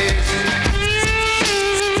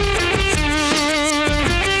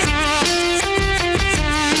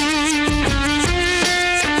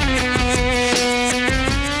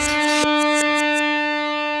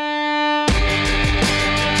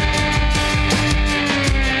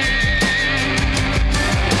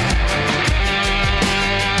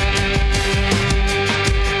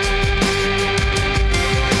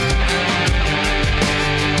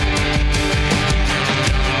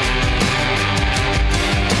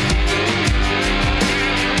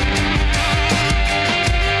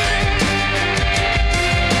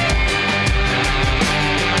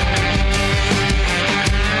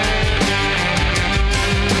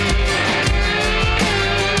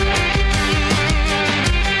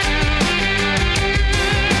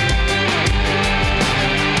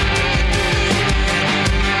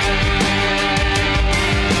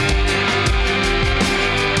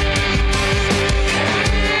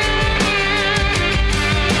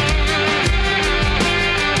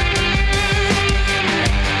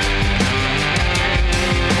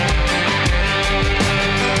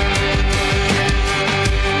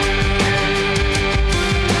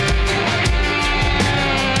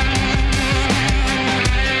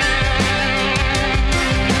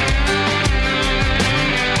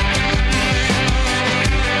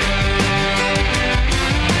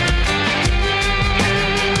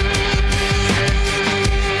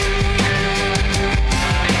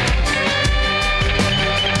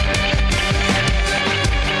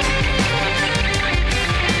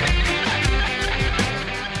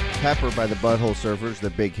 Pepper by the Butthole Surfers,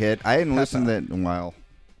 the big hit. I hadn't listened to that in a while.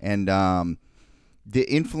 And the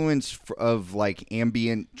influence of like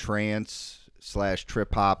ambient trance /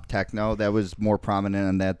 trip hop techno, that was more prominent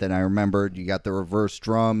on that than I remembered. You got the reverse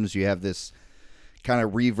drums. You have this kind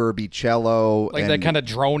of reverby cello. Like that kind of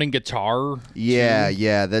droning guitar. Yeah,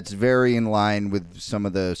 yeah. That's very in line with some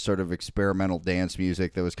of the sort of experimental dance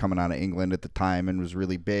music that was coming out of England at the time and was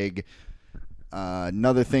really big.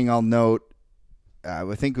 Another thing I'll note,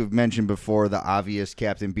 I think we've mentioned before the obvious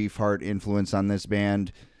Captain Beefheart influence on this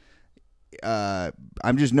band.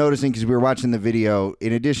 I'm just noticing because we were watching the video,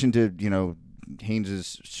 in addition to, you know,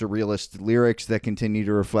 Haynes' surrealist lyrics that continue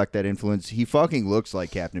to reflect that influence, he fucking looks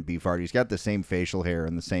like Captain Beefheart. He's got the same facial hair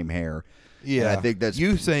and the same hair. Yeah. And I think that's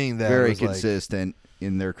you saying that very was consistent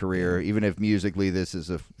in their career, even if musically this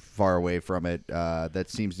is a far away from it.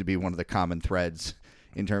 That seems to be one of the common threads.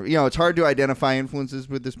 In terms, you know, it's hard to identify influences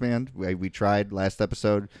with this band. We tried last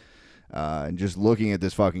episode, and just looking at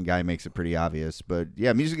this fucking guy makes it pretty obvious. But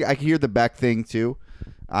yeah, music. I can hear the Beck thing too,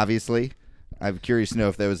 obviously. I'm curious to know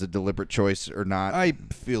if that was a deliberate choice or not. I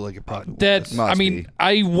feel like it probably That was. Must I mean, be.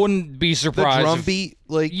 I wouldn't be The surprised. drum if- beat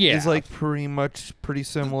is like pretty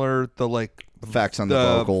similar. The Effects on the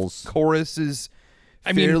vocals. chorus is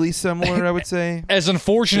I mean- fairly similar, I would say. As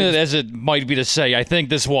unfortunate as it might be to say, I think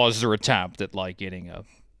this was their attempt at like getting a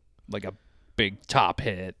big top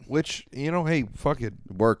hit. Which, hey, fuck it.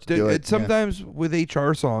 Worked good. Sometimes with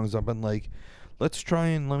HR songs, I've been like, let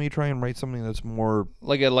me try and write something that's more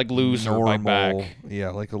Like Loser normal. by Beck. Yeah,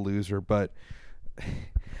 like a Loser. But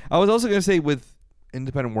I was also gonna say with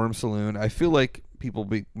Independent Worm Saloon, I feel like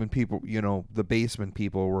when people, the basement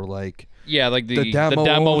people were like, Yeah, like the demo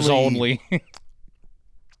demos only.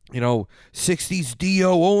 60s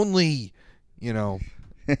Dio only,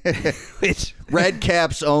 which Red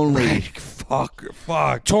caps only.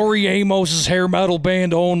 fuck. Tori Amos's hair metal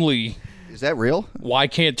band only. Is that real? Why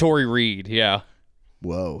can't Tori read? Yeah.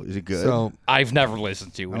 Whoa, is it good? So, I've never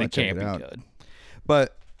listened to it. I'll It check can't it be out. good.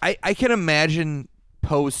 but I can imagine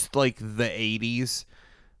post like the 80s,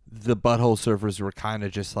 the Butthole Surfers were kind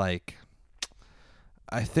of just like,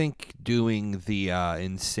 I think doing the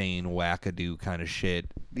insane wackadoo kind of shit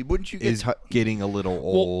Wouldn't you get is getting a little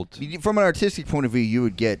old. from an artistic point of view? You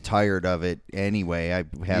would get tired of it anyway. I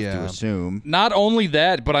have to Yeah. assume. Not only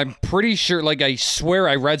that, but I'm pretty sure, I swear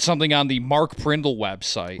I read something on the Mark Prindle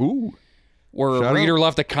website. Ooh. Where Shout a reader out.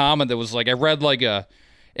 left a comment that was like, I read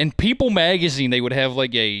in People magazine they would have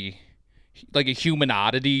a human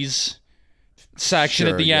oddities section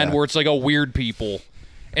Sure, at the end yeah. where it's weird people,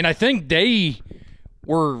 and I think they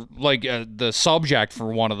were the subject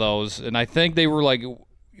for one of those, and I think they were like,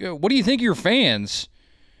 what do you think of your fans?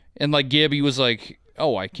 And Gibby was like,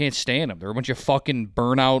 oh, I can't stand them. They're a bunch of fucking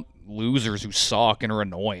burnout losers who suck and are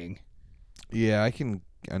annoying. Yeah, I can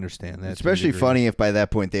understand that. Especially to a degree. funny if by that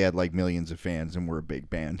point they had millions of fans and were a big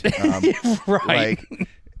band. Right.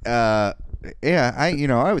 Yeah,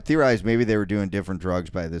 I would theorize maybe they were doing different drugs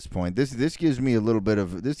by this point. This gives me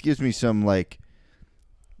some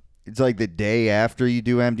it's like the day after you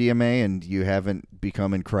do MDMA and you haven't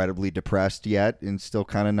become incredibly depressed yet and still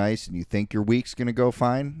kind of nice and you think your week's going to go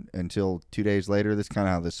fine until 2 days later. That's kind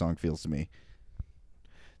of how this song feels to me.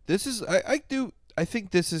 This is I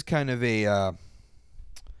think this is kind of a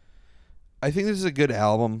I think this is a good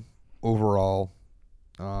album overall.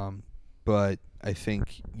 But I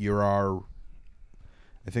think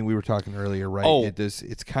I think we were talking earlier, right? Oh.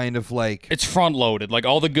 It's kind of like It's front loaded.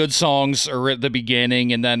 All the good songs are at the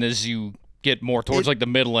beginning, and then as you get more towards the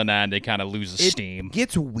middle and end, it kind of loses it steam.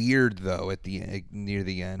 gets weird though at the near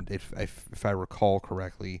the end, if I recall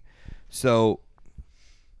correctly. So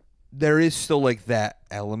there is still that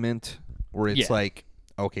element where it's Yeah.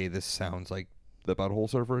 okay, this sounds like the Butthole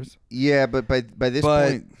Surfers. Yeah, but by this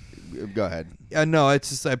point, go ahead. No, it's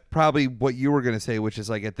just probably what you were gonna say, which is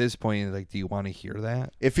at this point, do you want to hear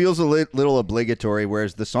that? It feels a little obligatory,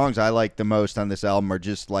 whereas the songs I like the most on this album are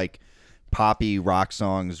just poppy rock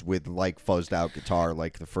songs with fuzzed out guitar,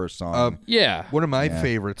 like the first song. Yeah. One of my Yeah.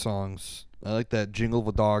 favorite songs. I like that Jingle of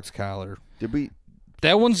a Dog's Collar. Did we?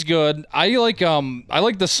 That one's good. I like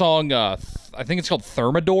the song I think it's called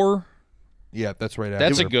Thermidor. Yeah, that's right after.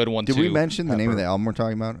 That's a good one Did too. we mention the name of the album we're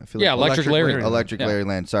talking about? I feel Yeah, like Electric Electric Larry. Electric Yeah.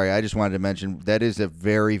 Ladyland. Sorry, I just wanted to mention that is a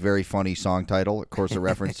very, very funny song title. Of course, a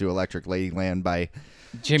reference to Electric Ladyland by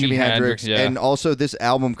Jimi Hendrix. Yeah. And also this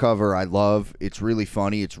album cover I love. It's really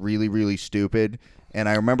funny. It's really, really stupid. And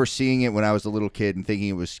I remember seeing it when I was a little kid and thinking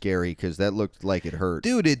it was scary because that looked like it hurt.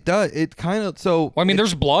 Dude, it does. It kind of Well, I mean,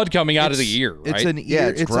 there's blood coming out of the ear, right? It's an ear. Yeah,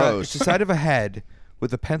 it's gross. It's the side of a head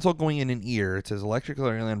with a pencil going in an ear. It says Electric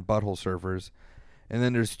Ladyland Butthole Surfers, and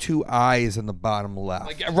then there's two eyes in the bottom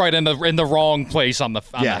left. right in the wrong place on the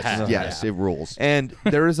yes, the head. yes, it rules. And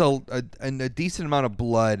there is a decent amount of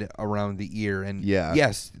blood around the ear. And Yeah.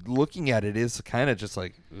 yes, looking at it is kind of just ugh,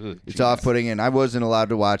 It's jeez. off-putting, and I wasn't allowed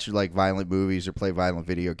to watch violent movies or play violent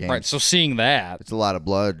video games. Right. So seeing that, It's a lot of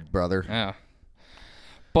blood, brother. yeah.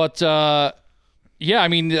 But yeah, I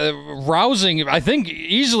mean, Rousing. I think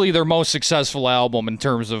easily their most successful album in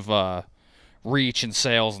terms of reach and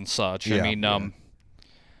sales and such. I Yeah, mean,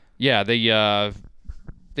 yeah,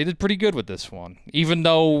 they did pretty good with this one, even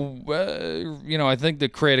though I think the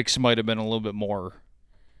critics might have been a little bit more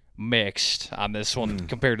mixed on this one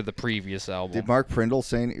compared to the previous album. Did Mark Prindle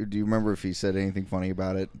say? Do you remember if he said anything funny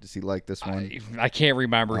about it? Does he like this one? I can't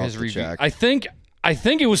remember I'll his have to review. check. I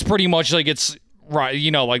think it was pretty much it's right.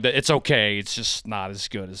 It's okay. It's just not as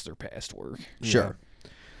good as their past work. Sure.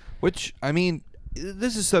 Which, I mean,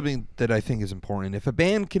 this is something that I think is important. If a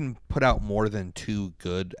band can put out more than 2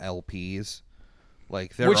 good LPs,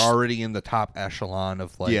 they're Which- already in the top echelon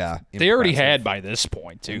of Yeah. They already impressive. had by this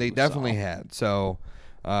point too. And they definitely so. had. So,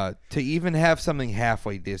 To even have something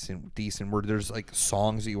halfway decent where there's like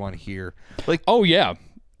songs that you want to hear. Like, oh yeah,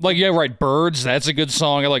 like yeah, right. Birds, that's a good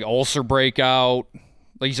song. I like Ulcer Breakout.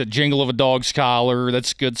 Like you said, Jingle of a Dog's Collar.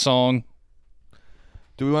 That's a good song.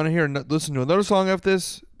 do we want to listen to another song of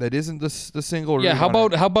this that isn't the single? Or Yeah. How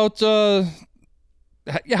about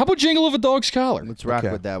Jingle of a Dog's Collar? Let's rock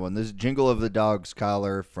with that one. This is Jingle of the Dog's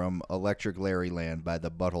Collar from Electric Larryland by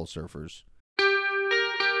the Butthole Surfers.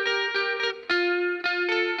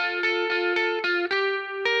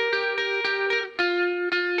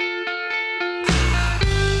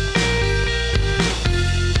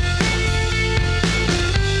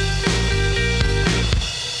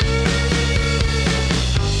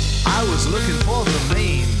 I was looking for the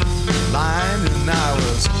main line and I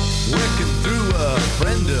was working through a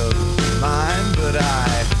friend of mine, but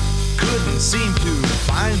I couldn't seem to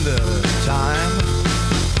find the time.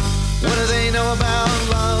 What do they know about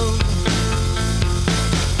love?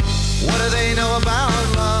 What do they know about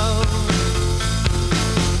love?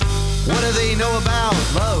 What do they know about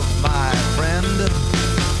love, my friend?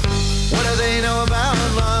 What do they know about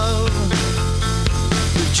love?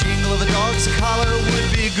 The jingle of a dog's collar would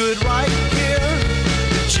be good right here.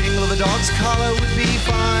 The jingle of a dog's collar would be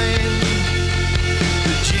fine.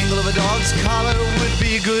 The jingle of a dog's collar would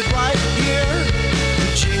be good right here.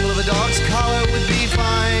 The jingle of a dog's collar would be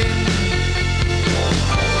fine.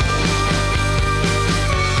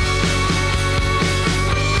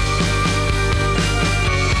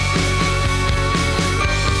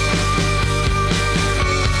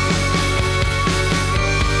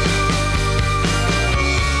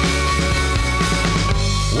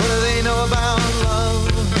 What do they know about love?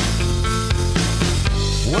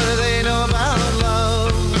 What do they know about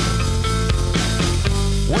love?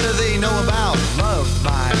 What do they know about love,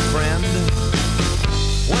 my friend?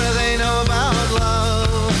 What do they know about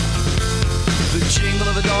love? The jingle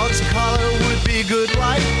of a dog's collar would be good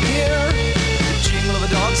right here. The jingle of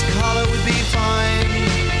a dog's collar would be fine.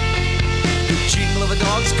 The jingle of a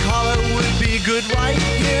dog's collar would be good right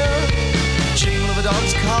here. The jingle of a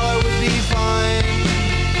dog's collar would be fine.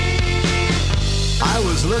 I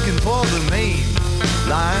was looking for the main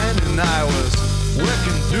line and I was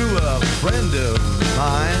working through a friend of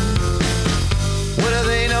mine. What do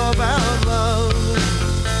they know about love?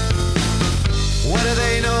 What do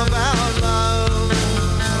they know about love?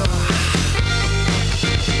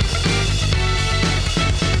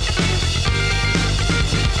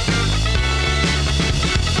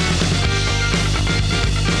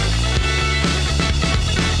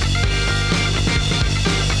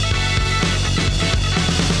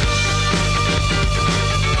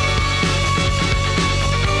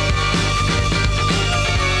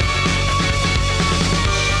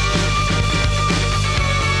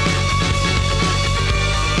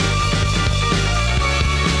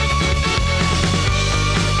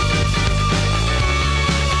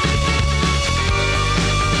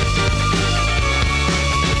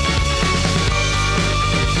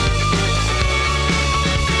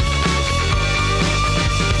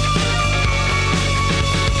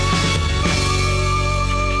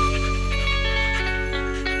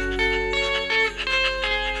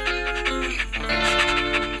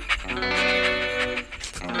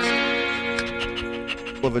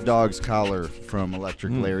 Of a Dog's Collar from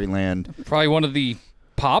Electric Larryland. Probably one of the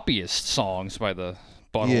poppiest songs by the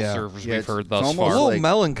Butthole Yeah. Surfers Yeah, we've it's heard thus almost a far. little like-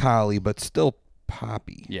 melancholy, but still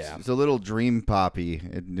poppy. Yeah. It's a little dream poppy.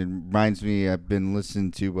 It reminds me, I've been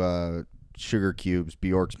listening to Sugar Cubes,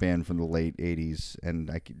 Bjork's band from the late 80s, and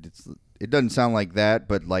it doesn't sound like that,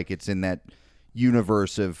 but like it's in that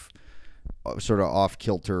universe of sort of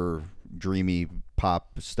off-kilter, dreamy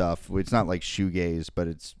pop stuff. It's not like shoegaze, but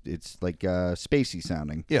it's like spacey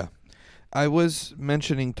sounding. Yeah. I was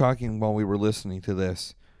talking while we were listening to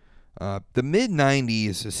this, the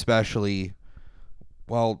mid-90s especially,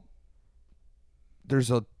 well,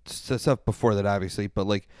 there's a stuff before that obviously, but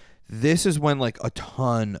like this is when like a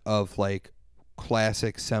ton of like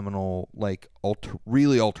classic seminal like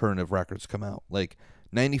really alternative records come out. Like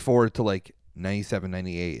 94 to like 97,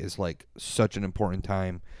 98 is like such an important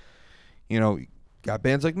time. You know, you got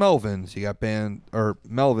bands like Melvins,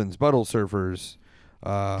 Melvins, Butthole Surfers,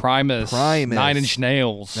 Primus, 9 Inch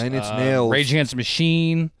Nails, Rage Against the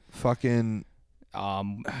Machine, fucking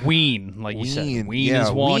Ween, like you said. Ween yeah,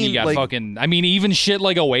 is one. Ween, You got like, fucking, I mean, even shit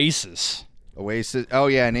like Oasis. Oasis. Oh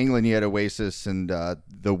yeah, in England you had Oasis and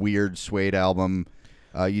the Weird Suede album.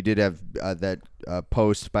 You did have that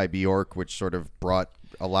Post by Bjork, which sort of brought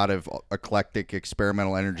a lot of eclectic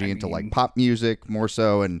experimental energy into like pop music more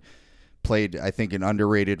so, and played, I think, an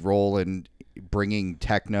underrated role in bringing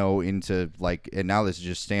techno into like, and now this is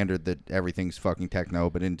just standard that everything's fucking techno,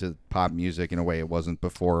 but into pop music in a way it wasn't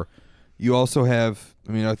before. You also have,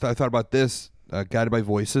 I mean, I thought about this. Guided by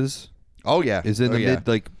Voices. Oh yeah, is in the mid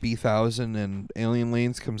like B1000, and Alien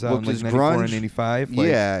Lanes comes out in like 94 grunge, and 95. Like,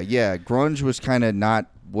 yeah. Grunge was kind of not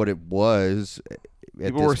what it was.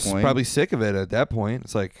 People were probably sick of it at that point.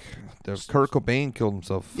 It's like Kurt Cobain killed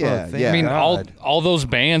himself. Yeah, I mean, all those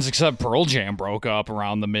bands except Pearl Jam broke up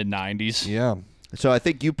around the mid 90s. Yeah. So I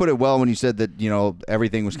think you put it well when you said that, you know,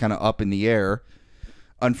 everything was kind of up in the air.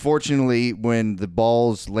 Unfortunately, when the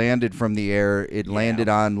balls landed from the air, it landed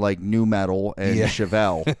on like nu metal and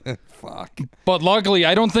Chevelle. Fuck. But luckily,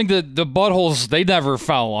 I don't think that the Buttholes, they never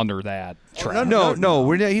fell under that trap.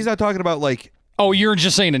 No. He's not talking about like. Oh, you're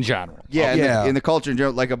just saying in general. Yeah, in the culture in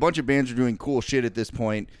general, like a bunch of bands are doing cool shit at this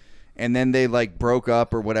point, and then they like broke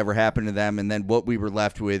up or whatever happened to them, and then what we were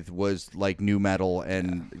left with was like nu metal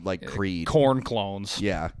and like Creed, Korn clones.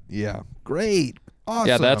 Yeah, great, awesome.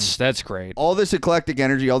 Yeah, that's great. All this eclectic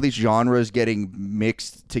energy, all these genres getting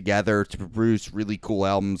mixed together to produce really cool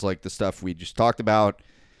albums, like the stuff we just talked about,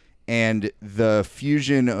 and the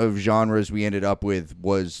fusion of genres we ended up with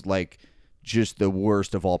was like just the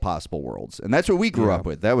worst of all possible worlds. And that's what we grew up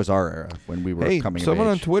with. That was our era when we were coming of age. Someone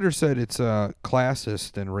on Twitter said it's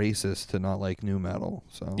classist and racist to not like nu metal.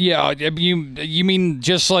 So yeah, you mean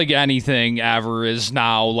just like anything ever is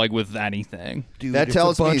now, like with anything. Dude, that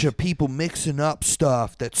tells a bunch of people mixing up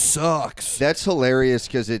stuff that sucks. That's hilarious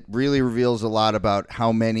because it really reveals a lot about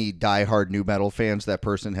how many diehard nu metal fans that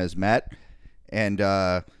person has met. And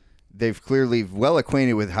they've clearly well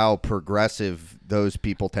acquainted with how progressive those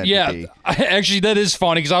people tend to be. Actually, that is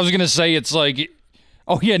funny because I was going to say it's like,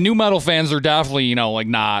 oh yeah, nu metal fans are definitely, you know, like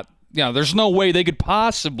not, you know, there's no way they could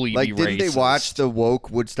possibly like, be didn't racist. they watch the woke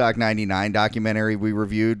Woodstock 99 documentary we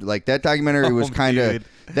reviewed? Like that documentary was kind of,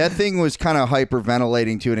 that thing was kind of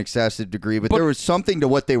hyperventilating to an excessive degree, but there was something to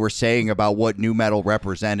what they were saying about what nu metal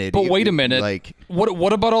represented. But wait a minute. Like,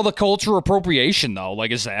 what about all the cultural appropriation though?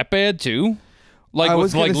 Like, is that bad too? Like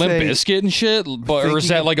with like Limp Bizkit and shit? Or is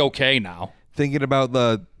that like okay now? Thinking about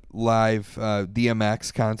the live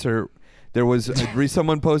DMX concert, there was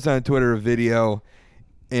someone posted on Twitter a video,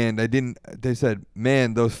 and they said,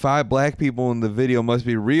 man, those 5 black people in the video must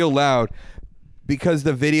be real loud, because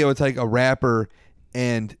the video, it's like a rapper,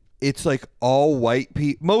 and it's like all white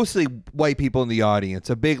people, mostly white people in the audience,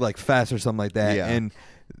 a big like fest or something like that. Yeah. And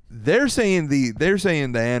they're saying the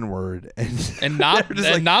N-word and not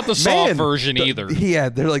the soft version either. Yeah,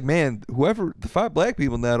 they're like, man, whoever the 5 black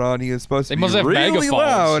people in that audience supposed to be must have really megaphones.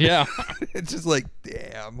 loud. Yeah, it's just like,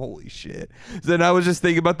 damn, holy shit. So then I was just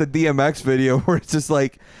thinking about the DMX video where it's just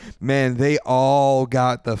like, man, they all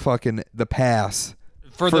got the pass.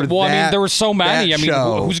 I mean, there were so many. I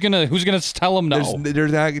mean, who's gonna tell them no?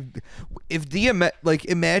 There's not. If DMX, like,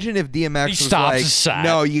 imagine if DMX was like,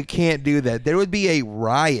 no, you can't do that. There would be a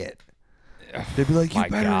riot. They'd be like, you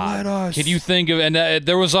better let us. Can you think of? And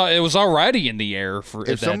it was already in the air at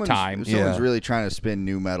that time. If someone's really trying to spin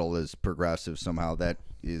nu metal as progressive somehow, that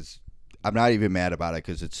is, I'm not even mad about it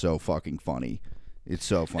because it's so fucking funny. It's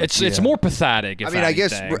so funny. It's more pathetic. If I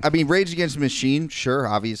guess Rage Against the Machine, sure,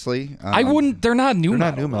 obviously. I wouldn't. They're not nu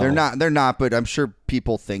metal. They're not. But I'm sure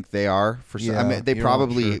people think they are. I mean, they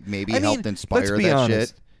probably maybe helped inspire that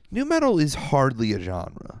honest. shit. Nu metal is hardly a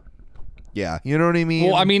genre. Yeah, you know what I mean.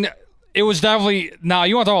 Well, I mean, it was definitely. Now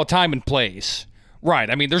you want to talk about time and place,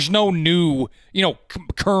 right? I mean, there's no new,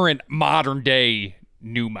 current modern day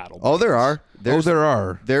nu metal. Oh, there are. There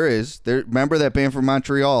are. There is. Remember that band from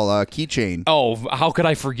Montreal, Keychain? Oh, how could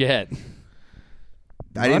I forget?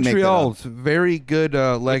 Montreal's very good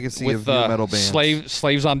legacy with of nu metal bands.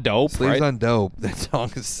 Slaves on Dope. Slaves on Dope. That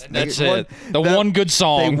song is. That's it. One good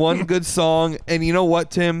song. One good song, and you know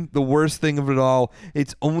what, Tim? The worst thing of it all,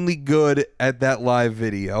 it's only good at that live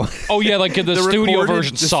video. Oh yeah, like the studio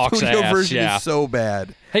version sucks. The studio ass. version yeah. is so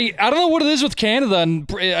bad. Hey, I don't know what it is with Canada and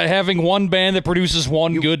having one band that produces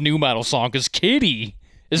one good nu metal song, because Kitty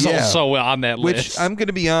is also on that list. Which, I'm going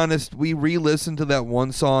to be honest, we re-listened to that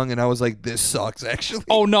one song, and I was like, this sucks, actually.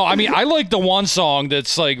 Oh, no, I mean, I like the one song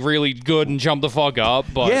that's, like, really good and jump the fuck up,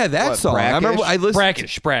 but... Yeah, that song. Brackish? I remember I listened...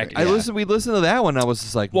 Brackish. We listened to that one, I was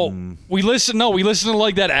just like, we listened to,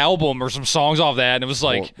 like, that album or some songs off that, and it was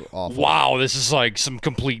like, wow, this is, like, some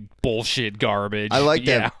complete bullshit garbage. I like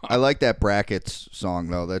that. I like that Brackets song,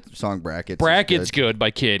 though. That song Brackets. Brackets good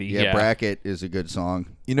by Kitty. Yeah, Bracket is a good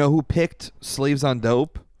song. You know who picked Slaves on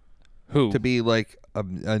Dope? Who? To be like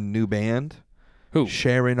a new band? Who?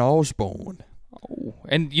 Sharon Osbourne. Oh,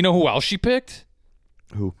 and you know who else she picked?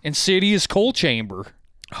 Who? Insidious Coal Chamber.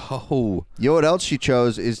 Oh. You know what else she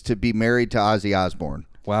chose is to be married to Ozzy Osbourne.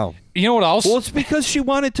 Wow. You know what else? Well, it's because she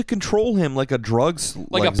wanted to control him like a drugs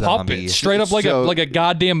like a zombie. puppet, straight up like a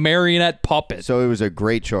goddamn marionette puppet. So it was a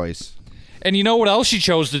great choice. And you know what else she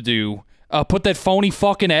chose to do? Put that phony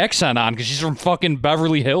fucking accent on because she's from fucking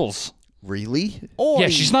Beverly Hills. Really? Yeah,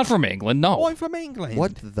 she's not from England. No. I'm from England.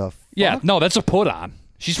 What the fuck? Yeah, no, that's a put on.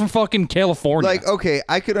 She's from fucking California. Like, okay,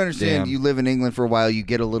 I could understand Damn. you live in England for a while, you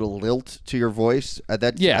get a little lilt to your voice.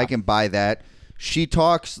 Yeah. I can buy that. She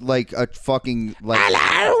talks like a fucking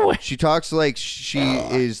Hello. She talks like she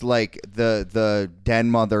is like the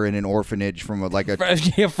den mother in an orphanage from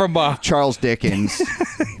from Charles Dickens.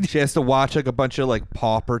 She has to watch like a bunch of like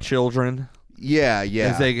pauper children. Yeah.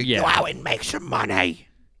 As they Yeah. go out and make some money.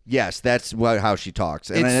 Yes, that's how she talks,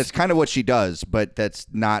 and It's- that's kind of what she does, but that's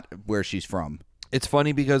not where she's from. It's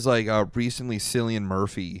funny because like recently Cillian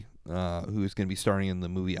Murphy, who's going to be starring in the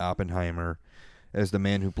movie Oppenheimer as the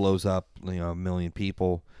man who blows up a million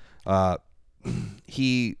people,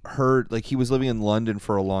 he heard like he was living in London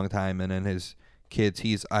for a long time, and then his kids,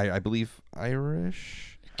 he's I believe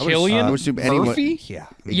Irish. Killian I would assume anyone- Murphy? Yeah.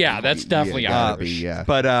 Yeah, that's definitely gotta Irish. be, yeah.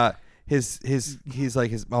 But he's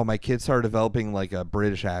like my kids started developing like a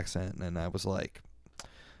British accent, and I was like,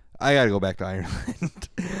 I gotta go back to Ireland.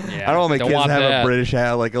 Yeah, I don't want my kids to have that. a British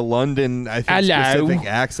like a London Hello. specific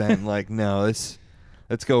accent. Like no,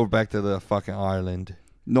 let's go back to the fucking Ireland.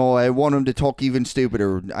 No, I want him to talk even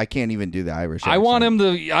stupider. I can't even do the Irish accent. I want him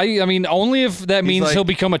to. I mean, only if that means like- he'll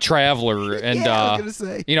become a traveler and I was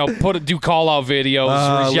gonna say. do call out videos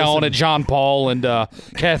where he's yelling listen. at John Paul and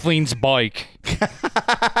Kathleen's bike.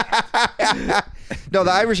 No,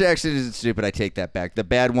 the Irish accent isn't stupid. I take that back. The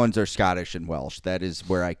bad ones are Scottish and Welsh. That is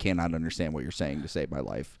where I cannot understand what you're saying to save my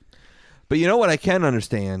life. But you know what I can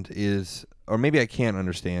understand is, or maybe I can't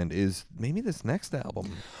understand, is maybe this next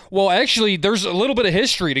album. Well, actually, there's a little bit of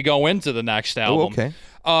history to go into the next album. okay.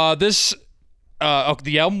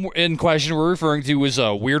 The album in question we're referring to is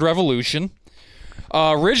Weird Revolution.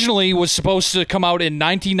 Originally was supposed to come out in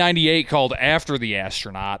 1998 called After the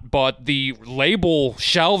Astronaut, but the label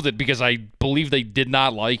shelved it because I believe they did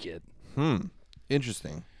not like it.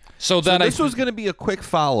 Interesting. So then this was going to be a quick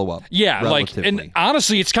follow-up. yeah, like, relatively. and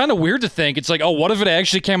honestly, it's kind of weird to think. It's like, oh, what if it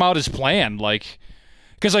actually came out as planned? Like,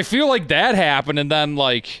 because I feel like that happened, and then,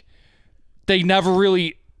 like, they never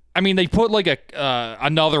really, I mean, they put, like,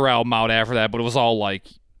 another album out after that, but it was all, like,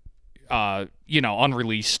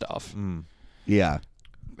 unreleased stuff. Yeah.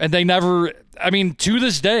 And they never, I mean, to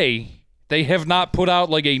this day, they have not put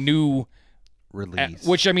out, like, a new Release.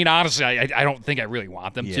 which, I mean, honestly, I don't think I really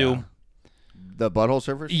want them to. The Butthole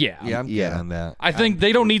Surfers? Yeah. Yeah, I'm good on that. I think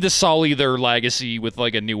they don't need to sully their legacy with,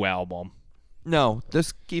 like, a new album. No,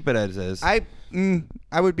 just keep it as is. I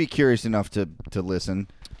would be curious enough to listen.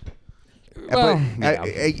 Well, But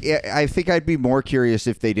I think I'd be more curious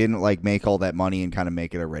if they didn't like make all that money and kind of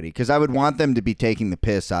make it already, because I would want them to be taking the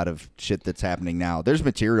piss out of shit that's happening now. There's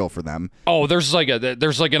material for them. Oh, there's like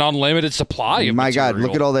an unlimited supply of My God, material.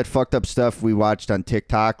 look at all that fucked up stuff we watched on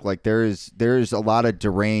TikTok. Like there's a lot of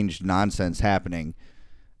deranged nonsense happening.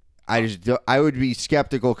 I would be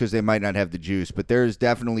skeptical because they might not have the juice, but there's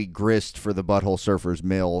definitely grist for the Butthole Surfers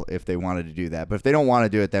mill if they wanted to do that. But if they don't want to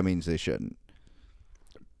do it, that means they shouldn't.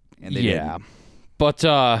 And they didn't. But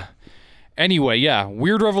anyway, yeah,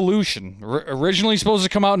 Weird Revolution. Originally supposed to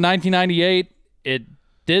come out in 1998. It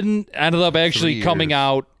didn't. Ended up actually 3 coming years.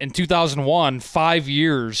 out in 2001, 5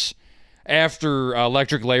 years after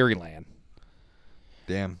Electric Larryland.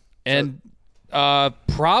 Damn. And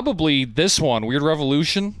probably this one, Weird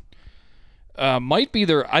Revolution, might be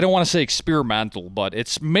their, I don't want to say experimental, but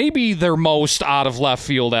it's maybe their most out of left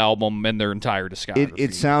field album in their entire discography.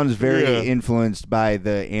 It sounds very influenced by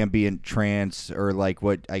the ambient trance, or like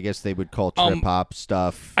what I guess they would call trip hop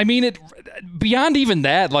stuff. I mean, it beyond even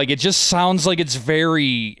that, like, it just sounds like it's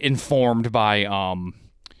very informed by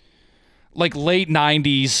like late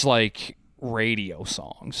 90s like radio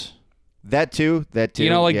songs. That too. You You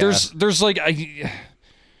know, like yeah. there's like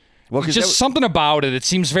Well, 'cause just something about it. It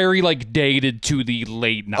seems very like dated to the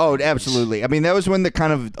late 90s. Oh, absolutely. I mean, that was when the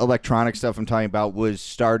kind of electronic stuff I'm talking about was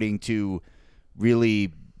starting to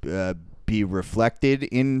really be reflected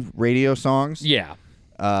in radio songs. Yeah.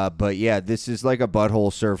 But yeah, this is like a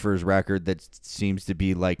Butthole Surfers record that seems to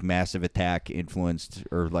be like Massive Attack influenced,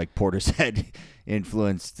 or like Portishead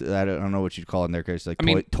influenced. I don't know what you'd call it in there, because like I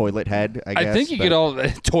mean, Toilet Head, I guess. I think you could all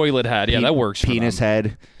Toilet Head. Yeah, that works. Penis for them.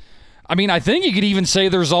 Head. I mean, I think you could even say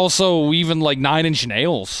there's also even like 9 Inch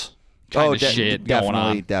Nails kind of shit going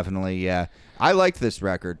on. Definitely, yeah. I liked this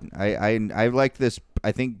record. I liked this.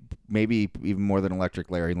 I think maybe even more than Electric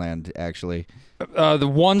Larryland, actually. The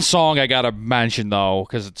one song I gotta mention though,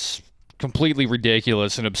 because it's completely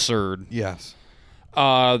ridiculous and absurd. Yes.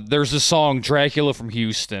 there's this song Dracula from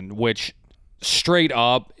Houston, which straight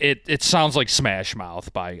up it sounds like Smash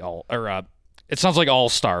Mouth by it sounds like All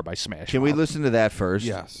Star by Smash Can Mouth. we listen to that first?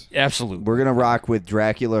 Yes. Absolutely. We're gonna rock with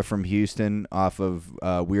Dracula from Houston off of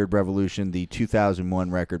Weird Revolution, the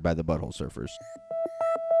 2001 record by the Butthole Surfers.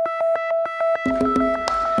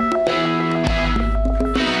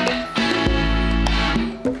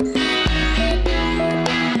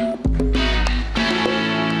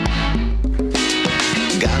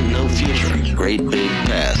 Got no future, great big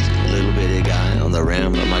past. Little bitty guy on the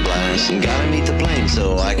rim of my glass. Gotta meet the plane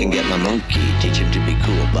so I can get my monkey. Teach him to be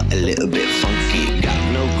cool but a little bit funky. Got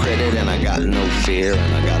no credit and I got no fear.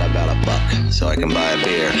 And I got about $1 so I can buy a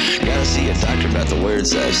beer. Gotta see a doctor about the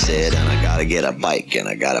words I've said. And I gotta get a bike and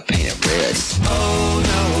I gotta paint it red. Oh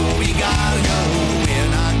no, we gotta go.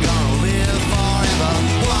 We're not gonna live forever.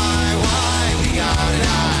 Why, we gotta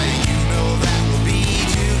die. You know that we'll be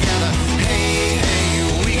together. Hey,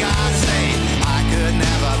 we gotta stay. I could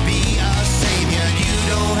never be a savior. You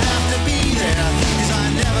don't have to be there. 'Cause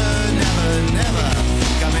I'm never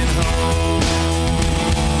coming home.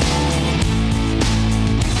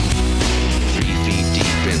 3 feet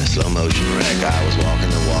deep in a slow motion wreck. I was walking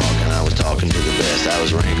the walk and I was talking to the best. I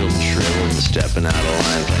was wrinkled and shriveled and stepping out of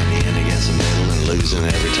line, playing the end against the middle and losing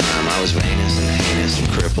every time. I was vainous and heinous and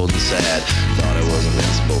crippled and sad. Thought I was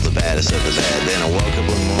invincible, the baddest of the bad. Then I woke up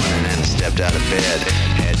one morning and I stepped out of bed.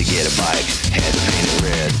 Had to get a bike, had to paint it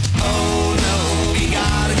red. Oh no, we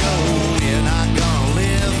gotta go. We're not gonna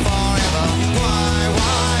live forever.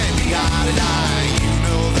 Why, we gotta die. You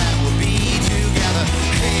know that we'll be together.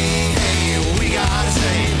 Hey, we gotta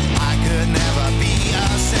stay. I could never be a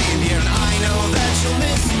savior. And I know that you'll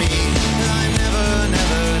miss me. And I'm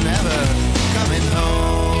never coming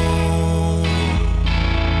home.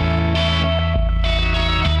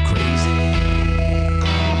 Crazy, I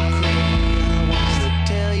want to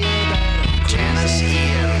tell you that Janice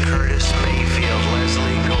Ian, Curtis Mayfield,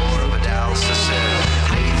 Leslie Gore, Vidal Cicero.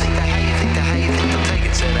 How you think they'll take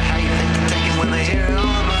it? Said how you think they'll take it when they hear it all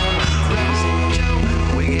about Rebel Joe,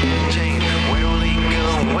 Wicked Jane, where will he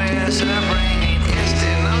go? Where's her brain?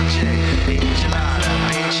 Esta noche, enchilada,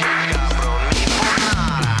 pinche cabrón, mi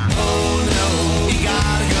fornada. oh no, we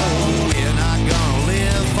gotta go. We're not gonna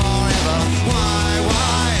live forever.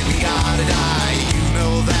 Why, we gotta die. You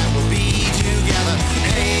know that we'll be together.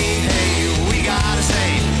 Hey, we gotta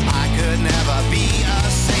stay. I could never be a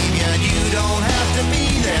savior. You don't have to be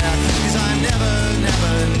there. 'Cause I'm never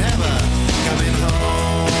coming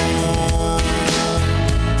home.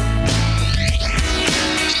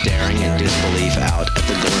 Staring in disbelief out at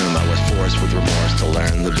the gloom, I was forced with remorse to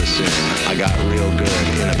learn the bassoon. I got real good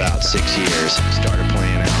in about 6 years. Started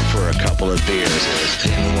playing out for a couple of beers.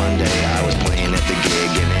 Then one day I was playing at the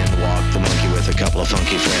gig and in walked the monkey with a couple of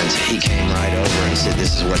funky friends. He came right over and said,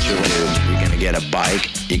 "This is what you'll do. You're gonna get a bike,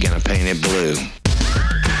 you're gonna paint it blue."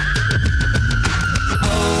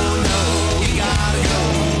 Oh no, we gotta go.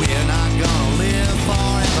 We're not gonna live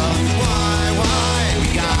forever. Why, we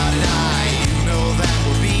gotta die. You know that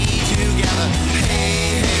we'll be together.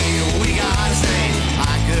 Hey, we gotta stay.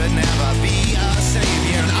 I could never be a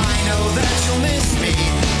savior. And I know that you'll miss me.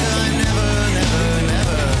 And I'm never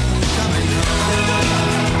coming home.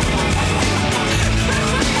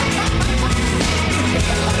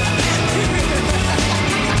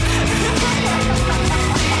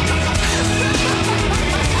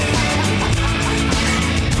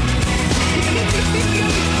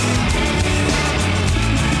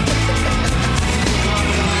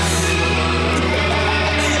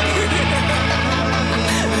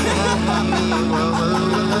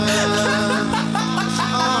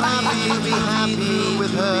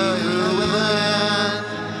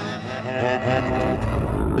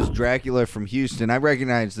 It was Dracula from Houston. I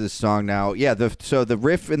recognize this song now. Yeah, so the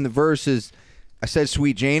riff and the verse is, I said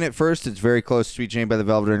Sweet Jane at first. It's very close to Sweet Jane by the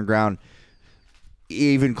Velvet Underground.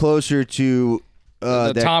 Even closer to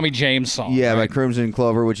the that, Tommy James song. yeah, by right? Crimson and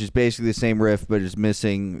Clover, which is basically the same riff, but is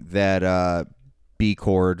missing that B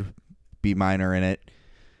chord, B minor in it.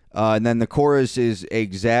 And then the chorus is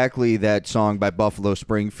exactly that song by Buffalo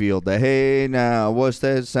Springfield. The hey now, what's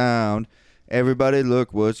that sound? Everybody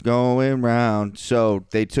look what's going round. So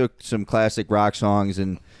they took some classic rock songs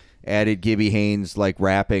and added Gibby Haynes like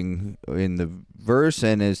rapping in the verse.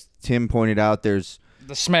 And as Tim pointed out, there's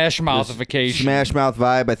The Smash Mouthification. Smash Mouth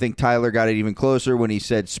vibe. I think Tyler got it even closer when he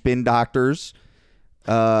said spin doctors.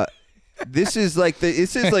 This is like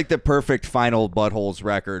the perfect final Buttholes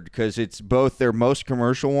record because it's both their most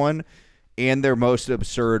commercial one and their most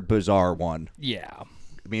absurd, bizarre one. Yeah.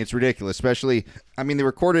 I mean, it's ridiculous. Especially, I mean, they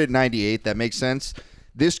recorded it in '98. That makes sense.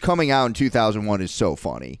 This coming out in 2001 is so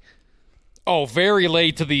funny. Oh, very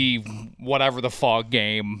late to the whatever the fuck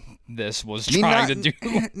game this was trying to do.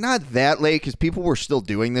 Not that late, because people were still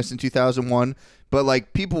doing this in 2001, but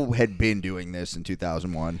like people had been doing this in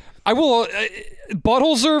 2001. I will.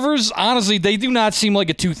 Butthole Surfers, honestly, they do not seem like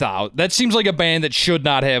a 2000. That seems like a band that should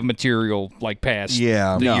not have material like past the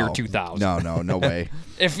year 2000. No way.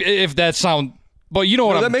 if that sound, but you know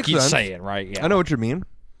what I'm sense. saying, right? Yeah. I know what you mean.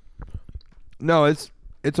 No, it's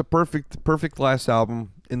a perfect last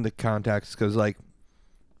album in the context, because like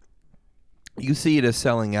you see it as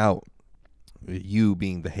selling out, you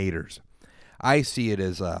being the haters. I see it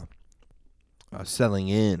as selling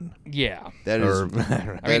in. Yeah. That is.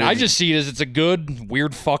 I just see it as it's a good,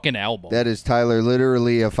 weird fucking album. That is, Tyler,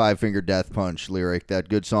 literally a Five Finger Death Punch lyric. That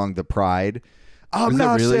good song, The Pride. I'm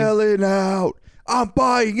not selling out. I'm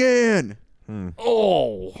buying in.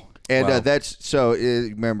 Oh. And Wow. that's so.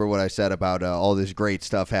 Remember what I said about all this great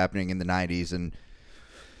stuff happening in the '90s, and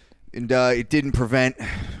it didn't prevent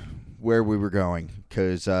where we were going,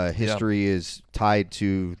 because history is tied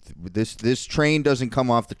to this. This train doesn't come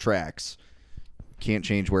off the tracks. Can't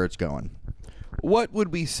change where it's going. What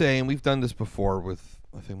would we say, and we've done this before with,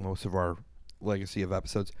 I think, most of our legacy of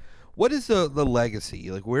episodes. What is the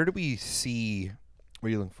legacy? Like, where do we see? What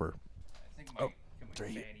are you looking for?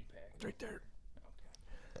 Right there.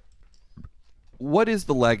 What is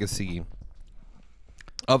the legacy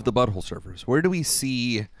of the Butthole Surfers? Where do we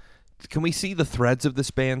see? Can we see the threads of this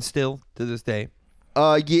band still to this day?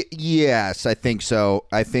 Yes, I think so.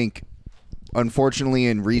 I think, unfortunately,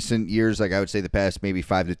 in recent years, like I would say the past maybe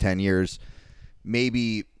 5 to 10 years,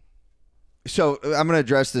 maybe. So I'm going to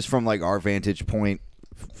address this from like our vantage point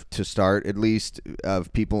to start, at least,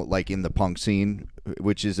 of people like in the punk scene,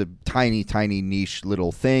 which is a tiny, tiny niche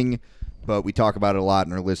little thing, but we talk about it a lot,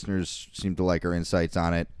 and our listeners seem to like our insights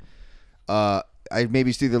on it. I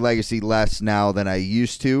maybe see their legacy less now than I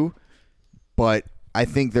used to, but I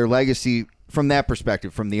think their legacy from that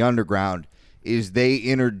perspective, from the underground, is they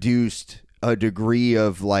introduced a degree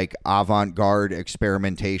of like avant-garde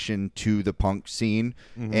experimentation to the punk scene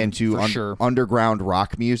and to underground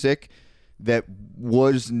rock music that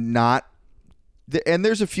was not. And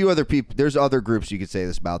there's a few other people. There's other groups you could say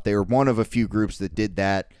this about. They were one of a few groups that did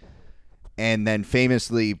that. And then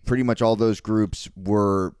famously, pretty much all those groups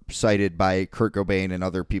were cited by Kurt Cobain and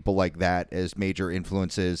other people like that as major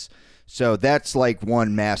influences. So that's like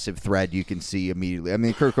one massive thread you can see immediately. I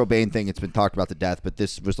mean, the Kurt Cobain thing, it's been talked about to death, but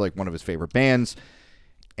this was like one of his favorite bands.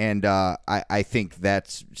 And I think that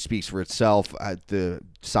speaks for itself, the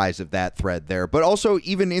size of that thread there. But also,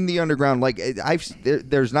 even in the underground, like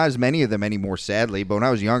there's not as many of them anymore, sadly. But when I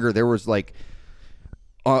was younger, there was like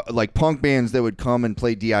punk bands that would come and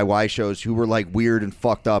play DIY shows who were like weird and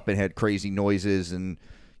fucked up and had crazy noises and,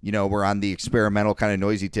 you know, were on the experimental kind of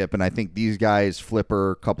noisy tip. And I think these guys,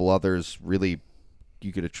 Flipper, a couple others, really,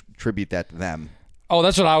 you could attribute that to them. Oh,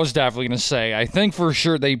 that's what I was definitely going to say. I think for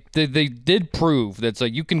sure they did prove that it's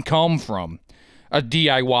like you can come from a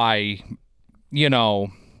DIY, you know,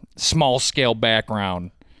 small scale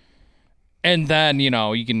background, and then, you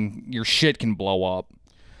know, your shit can blow up.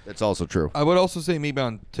 That's also true. I would also say maybe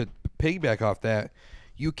to piggyback off that,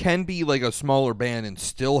 you can be like a smaller band and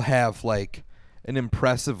still have like an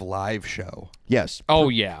impressive live show. Yes. Oh,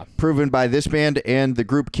 yeah. Proven by this band and the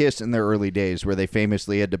group Kiss in their early days, where they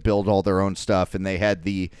famously had to build all their own stuff, and they had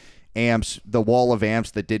the amps, the wall of amps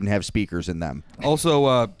that didn't have speakers in them.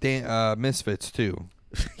 Also, Misfits too.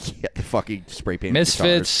 Yeah, the fucking spray paint.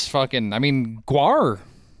 Misfits, fucking. I mean, Guar.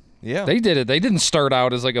 Yeah, they did it. They didn't start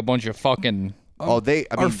out as like a bunch of fucking.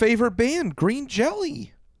 Our favorite band, Green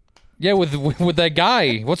Jelly. Yeah, with that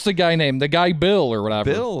guy. What's the guy name? The guy Bill or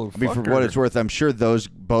whatever. Bill. I mean, for what it's worth, I'm sure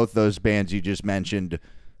both those bands you just mentioned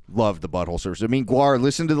loved the Butthole Surfers. I mean, Guar,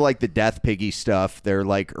 listen to like the Death Piggy stuff. They're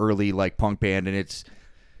like early like punk band, and it's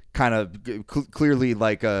kind of clearly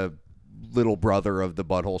like a little brother of the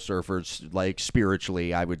Butthole Surfers, like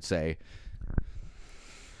spiritually, I would say.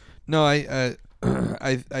 No, I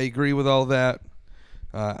agree with all that.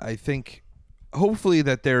 I think hopefully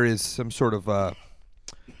that there is some sort of a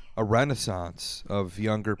renaissance of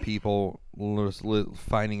younger people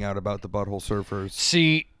finding out about the Butthole Surfers.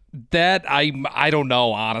 See, that I don't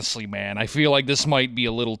know, honestly, man. I feel like this might be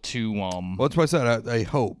a little too Well, that's why I said I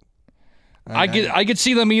hope. I could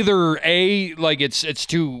see them either like it's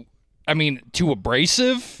too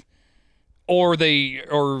abrasive, or they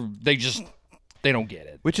just they don't get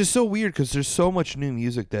it. Which is so weird because there's so much new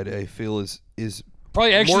music that I feel is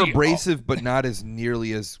probably actually more abrasive, but not as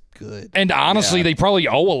nearly as good. And honestly, they probably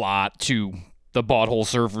owe a lot to the Butthole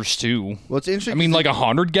Surfers too. Well, it's interesting. I mean, like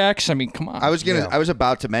 100 gecs. I mean, come on. I was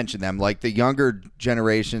about to mention them, like the younger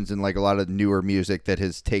generations and like a lot of newer music that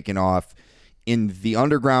has taken off in the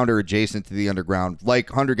underground or adjacent to the underground, like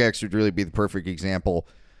 100 Gex would really be the perfect example.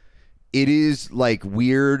 It is like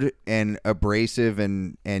weird and abrasive,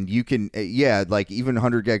 and you can, like even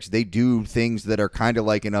 100 Gex, they do things that are kind of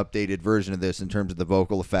like an updated version of this in terms of the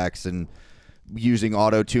vocal effects and using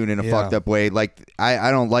auto-tune in a fucked up way. Like,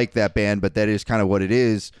 I don't like that band, but that is kind of what it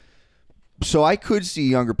is. So I could see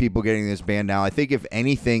younger people getting this band now. I think if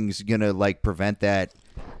anything's gonna like prevent that,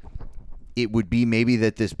 it would be maybe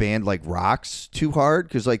that this band like rocks too hard,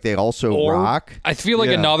 because like they also rock. I feel like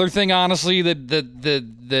another thing, honestly,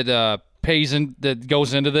 that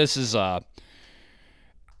goes into this is I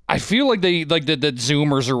feel like they like the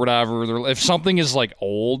Zoomers or whatever. If something is like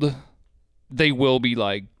old, they will be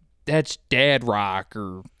like, that's dad rock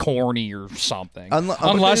or corny or something.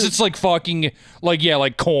 Unless it's like fucking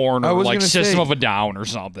like Korn or like System of a Down or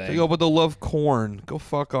something. Yo, but they'll love Korn. Go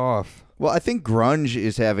fuck off. Well, I think grunge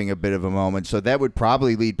is having a bit of a moment, so that would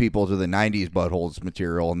probably lead people to the 90s Buttholes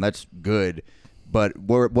material, and that's good. But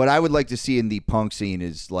what I would like to see in the punk scene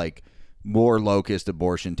is like more locust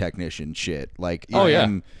abortion technician shit. Like,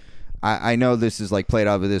 I know this is like played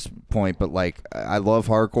out at this point, but like I love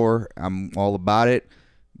hardcore. I'm all about it,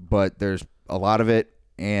 but there's a lot of it,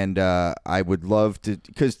 and I would love to,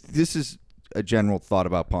 because this is a general thought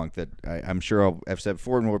about punk that I'm sure I've said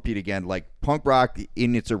before and will repeat again. Like, punk rock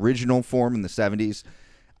in its original form in the 70s,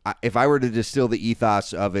 if I were to distill the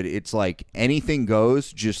ethos of it, it's like anything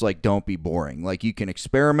goes, just like don't be boring. Like, you can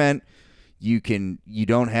experiment, you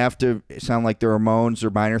don't have to sound like the Ramones or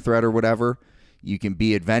Minor Threat or whatever. You can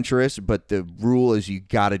be adventurous, but the rule is you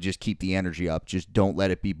gotta just keep the energy up. Just don't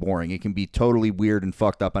let it be boring. It can be totally weird and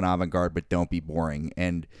fucked up and avant-garde, but don't be boring.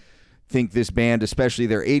 And think this band, especially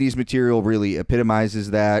their 80s material, really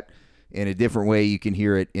epitomizes that in a different way. You can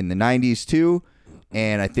hear it in the 90s too,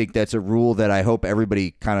 and I think that's a rule that I hope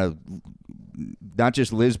everybody kind of not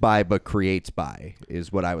just lives by but creates by,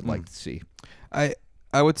 is what I would like to see. I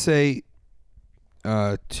would say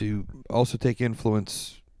to also take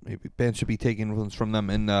influence, maybe bands should be taking influence from them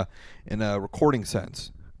in a recording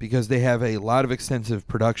sense, because they have a lot of extensive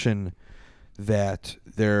production that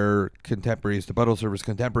their contemporaries, the Butthole Surfers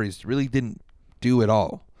contemporaries, really didn't do at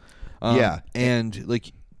all. And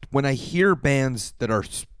like when I hear bands that are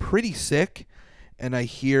pretty sick, and I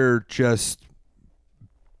hear just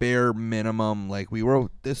bare minimum, like we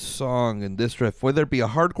wrote this song and this riff, whether it be a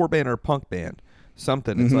hardcore band or a punk band,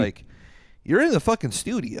 something, it's like, you're in the fucking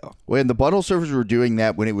studio. When the Butthole Surfers were doing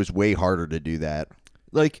that, when it was way harder to do that.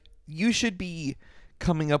 Like, you should be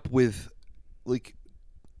coming up with like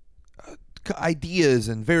ideas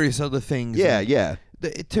and various other things.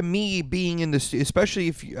 To me, being in the especially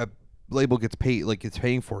if a label gets paid, like it's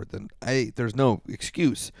paying for it, then there's no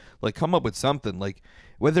excuse. Like, come up with something, like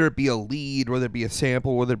whether it be a lead, whether it be a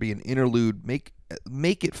sample, whether it be an interlude, make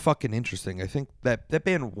it fucking interesting. I think that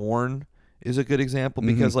band Warren is a good example,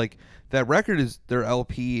 because like that record is their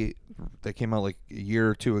LP that came out like a year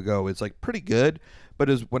or two ago. It's like pretty good, but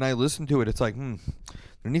when I listen to it, it's like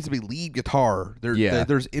there needs to be lead guitar.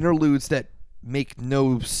 There's interludes that make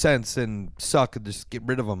no sense and suck, and just get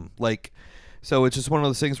rid of them. Like, so it's just one of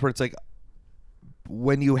those things where it's like,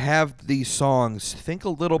 when you have these songs, think a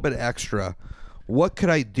little bit extra. What could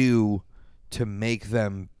I do to make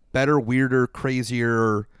them better, weirder,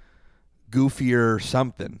 crazier, goofier,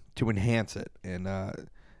 something to enhance it? And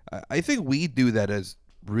I think we do that as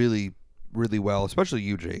really, really well, especially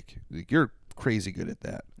you, Jake. Like, you're crazy good at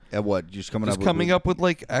that. At what? Just coming up with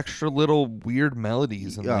like extra little weird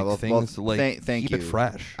melodies and things to like keep it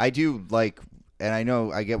fresh. I do like, and I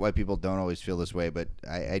know I get why people don't always feel this way, but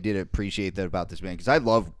I did appreciate that about this band, because I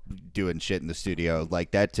love doing shit in the studio.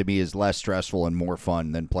 Like, that to me is less stressful and more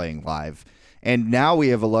fun than playing live. And now we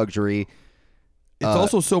have a luxury. It's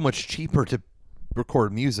also so much cheaper to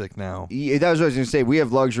record music now. Yeah, that was what I was going to say. We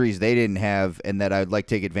have luxuries they didn't have, and that I'd like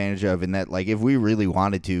to take advantage of, and that, like, if we really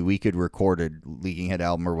wanted to, we could record a Leaking Head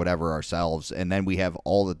album or whatever ourselves, and then we have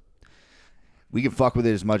we can fuck with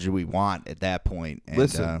it as much as we want at that point. And,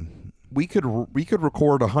 listen, we could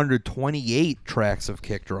record 128 tracks of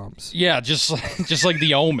kick drums. Yeah, just like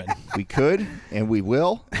The Omen. We could, and we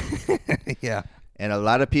will. Yeah. And a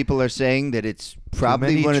lot of people are saying that it's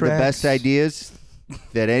probably one of the best ideas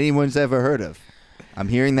that anyone's ever heard of. I'm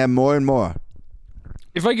hearing that more and more.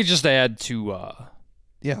 If I could just add to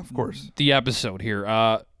yeah, of course, the episode here,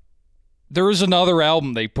 there is another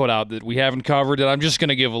album they put out that we haven't covered, and I'm just going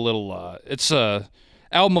to give a little it's a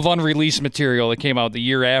album of unreleased material that came out the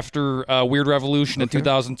year after Weird Revolution in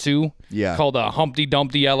 2002, called Humpty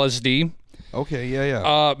Dumpty LSD. Okay,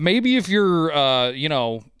 yeah. Maybe if you're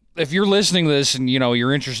if you're listening to this and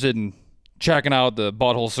you're interested in checking out the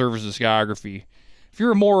Butthole Surfers discography, if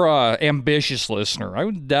you're a more ambitious listener, I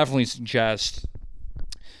would definitely suggest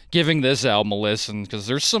giving this album a listen because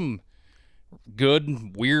there's some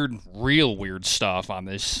good, weird, real weird stuff on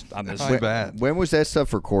this. I bet. When was that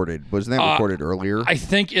stuff recorded? Wasn't that recorded earlier? I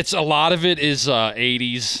think it's a lot of it is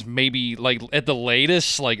 80s, maybe like at the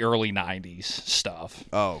latest, like early 90s stuff.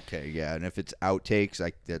 Oh, okay, yeah. And if it's outtakes,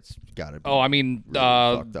 that's gotta be. Oh, I mean,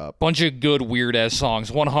 really fucked up. Bunch of good weird ass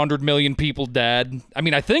songs. 100 Million People Dead. I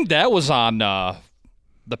mean, I think that was on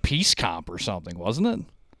the Peace Comp or something, wasn't it?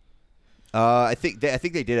 I think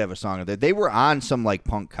they did have a song of that. They were on some like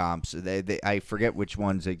punk comps. I forget which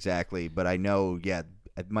ones exactly, but I know it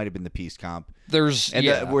might have been the Peace Comp.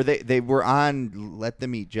 Were they were on Let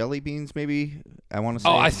Them Eat Jelly Beans? Maybe I want to say.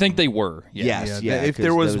 Oh, I think they were. Yeah. Yes, If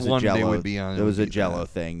there was one, they would be on. There was a Jello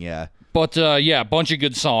thing, yeah. But a bunch of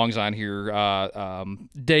good songs on here.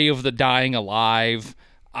 Day of the Dying Alive,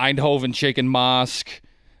 Eindhoven Chicken Mosque.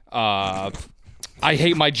 I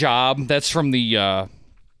Hate My Job. That's from the.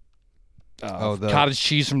 The Cottage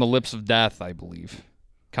Cheese from the Lips of Death, I believe,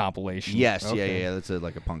 compilation. Yes, okay. Yeah. That's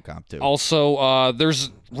like a punk comp too. Also, there's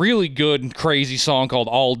really good, crazy song called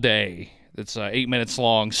All Day. It's 8 minutes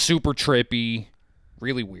long, super trippy,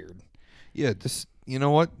 really weird. Yeah, just you know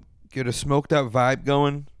what? Get a smoked out vibe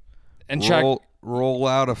going, and roll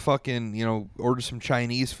out a fucking order some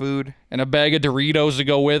Chinese food and a bag of Doritos to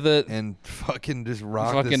go with it, and fucking just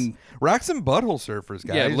rock some Butthole Surfers,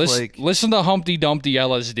 guys. Yeah, listen to Humpty Dumpty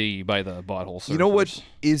LSD by the Butthole Surfers. You know what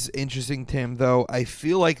is interesting, Tim? Though I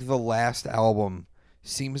feel like the last album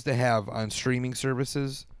seems to have on streaming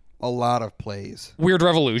services a lot of plays. Weird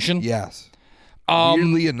Revolution. Yes.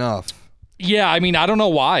 Weirdly enough. Yeah, I mean, I don't know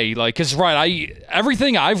why. Like, cause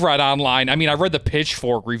everything I've read online. I mean, I read the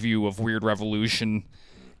Pitchfork review of Weird Revolution,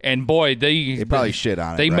 and boy, they probably shit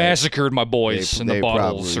on it. They right? massacred my boys in the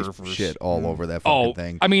Butthole Surfers. Shit all over that fucking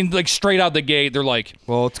thing. I mean, like straight out the gate, they're like,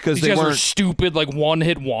 well, it's because these guys are stupid, like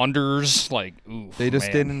one-hit wonders. Like, oof, they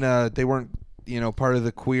just man. didn't. They weren't. Part of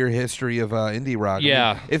the queer history of indie rock.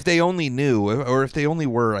 Yeah. I mean, if they only knew, or if they only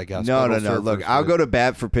were, I guess. No. Look, I'll go to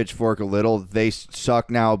bat for Pitchfork a little. They suck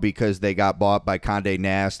now because they got bought by Condé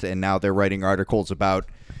Nast, and now they're writing articles about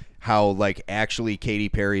how, like, actually Katy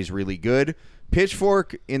Perry's really good.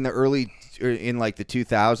 Pitchfork in the the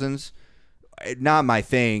 2000s, not my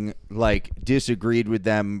thing. Like, disagreed with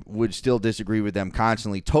them, would still disagree with them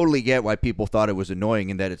constantly. Totally get why people thought it was annoying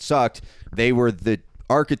and that it sucked. They were the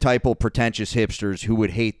archetypal pretentious hipsters who would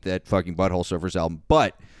hate that fucking Butthole Surfers album,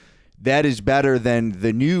 but that is better than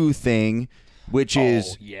the new thing, which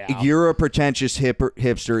is you're a pretentious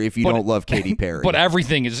hipster if you don't love Katy Perry. But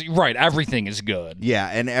everything is right. Everything is good. Yeah,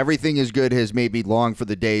 and everything is good has made me long for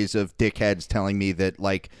the days of dickheads telling me that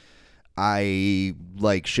I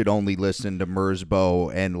should only listen to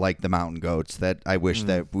Merzbow and the Mountain Goats. That I wish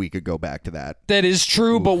that we could go back to that. That is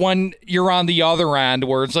true, but when you're on the other end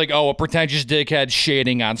where it's like, a pretentious dickhead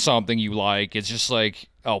shitting on something you like, it's just like,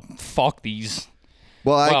 fuck these.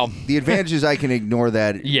 Well, the advantage is I can ignore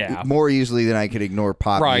that more easily than I can ignore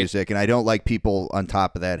pop music, and I don't like people on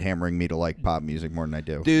top of that hammering me to like pop music more than I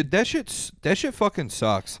do. Dude, that shit fucking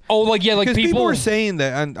sucks. Oh, people were saying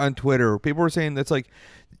that on Twitter. People were saying that's like.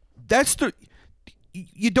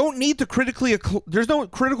 You don't need to critically. There's no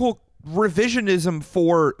critical revisionism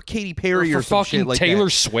for Katy Perry or some shit like Taylor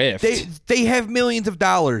that. Swift. They have millions of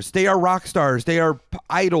dollars. They are rock stars. They are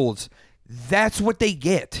idols. That's what they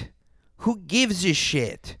get. Who gives a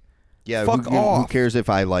shit? Yeah, fuck off. Who cares if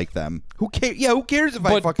I like them? Who cares? Yeah, who cares if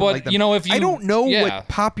I fucking like them? If I don't know what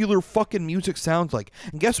popular fucking music sounds like.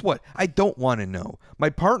 And guess what? I don't want to know. My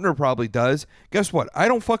partner probably does. Guess what? I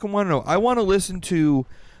don't fucking want to know. I want to listen to.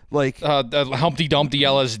 Humpty Dumpty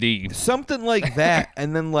LSD. Something like that,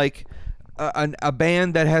 and then a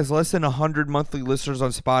band that has less than 100 monthly listeners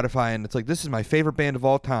on Spotify, and it's like, this is my favorite band of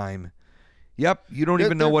all time. Yep, you don't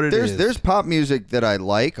even know what it is. There's pop music that I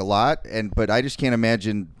like a lot, but I just can't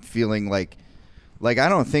imagine feeling like I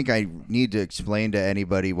don't think I need to explain to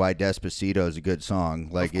anybody why Despacito is a good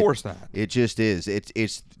song. Of course not. It just is.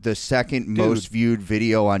 It's the second most viewed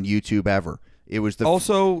video on YouTube ever. It was it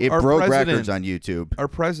broke records on YouTube. Our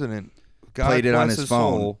president played it on his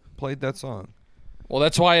phone. Soul, played that song. Well,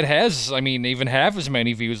 that's why it has. I mean, even half as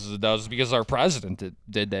many views as it does because our president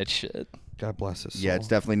did that shit. God bless his soul. Yeah, it's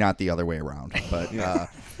definitely not the other way around. But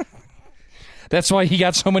that's why he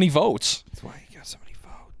got so many votes. That's why he got so many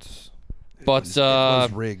votes. It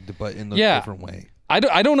was rigged, but in a different way. I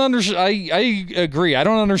don't understand. I agree. I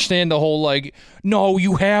don't understand the whole no,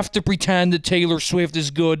 you have to pretend that Taylor Swift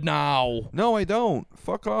is good now. No, I don't.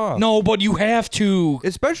 Fuck off. No, but you have to.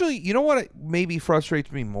 Especially, you know what maybe frustrates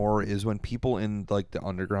me more is when people in the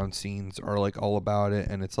underground scenes are all about it,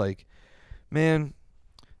 and it's like, man,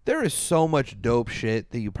 There is so much dope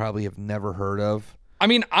shit that you probably have never heard of. I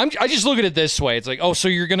mean, I just look at it this way. It's like, oh, so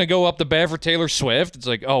you're gonna go up the bat for Taylor Swift? It's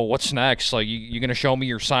like, oh, what's next? Like, you're gonna show me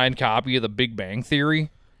your signed copy of The Big Bang Theory?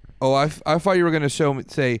 Oh, I thought you were gonna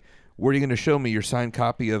say, were you gonna show me your signed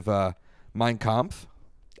copy of Mein Kampf?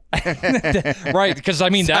 Right, because I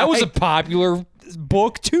mean that was a popular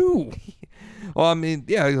book too. Well, I mean,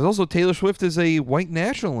 yeah. Also, Taylor Swift is a white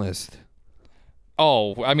nationalist.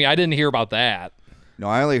 Oh, I mean, I didn't hear about that. No,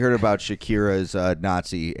 I only heard about Shakira's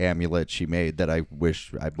Nazi amulet she made that I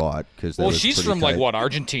wish I bought because. Well, she's from like what,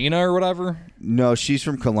 Argentina or whatever. No, she's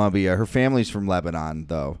from Colombia. Her family's from Lebanon,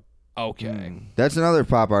 though. Okay, That's another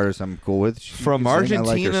pop artist I'm cool with. From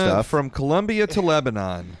Argentina, from Colombia to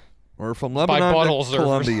Lebanon, or from Lebanon to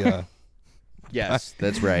Colombia. Yes,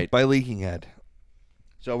 that's right. By Leaking Head.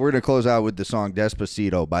 So we're gonna close out with the song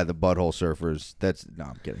 "Despacito" by the Butthole Surfers.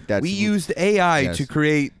 I'm kidding. We used AI to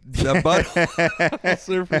create the Butthole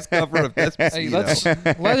Surfers cover of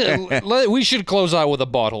Despacito. Hey, we should close out with a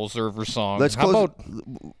Butthole Surfer song. Let's How close.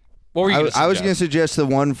 about? What were you I was going to suggest the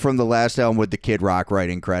one from the last album with the Kid Rock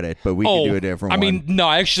writing credit, but we can do a different one. I mean, no,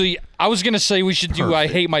 actually, I was going to say we should do I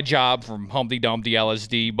Hate My Job from Humpty Dumpty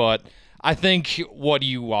LSD, but I think what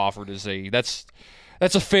you offered is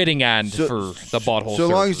that's a fitting end for the Butthole. So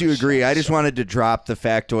long Surfers. as you agree, I just wanted to drop the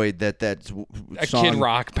factoid that's a song, Kid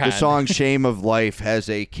Rock pen. The song "Shame of Life" has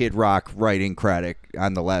a Kid Rock writing credit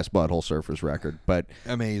on the last Butthole Surfers record. But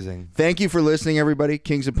amazing. Thank you for listening, everybody.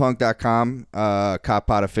 KingsofPunk.com,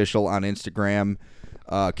 CopPod Official on Instagram,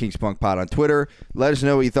 KingsPunkPod on Twitter. Let us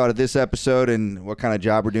know what you thought of this episode and what kind of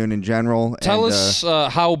job we're doing in general. Tell us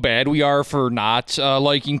how bad we are for not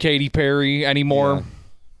liking Katy Perry anymore.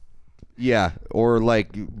 Yeah, or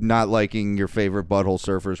like not liking your favorite Butthole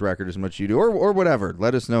Surfers record as much as you do, or whatever.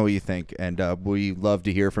 Let us know what you think, and we love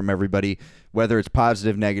to hear from everybody, whether it's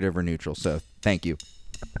positive, negative, or neutral. So thank you.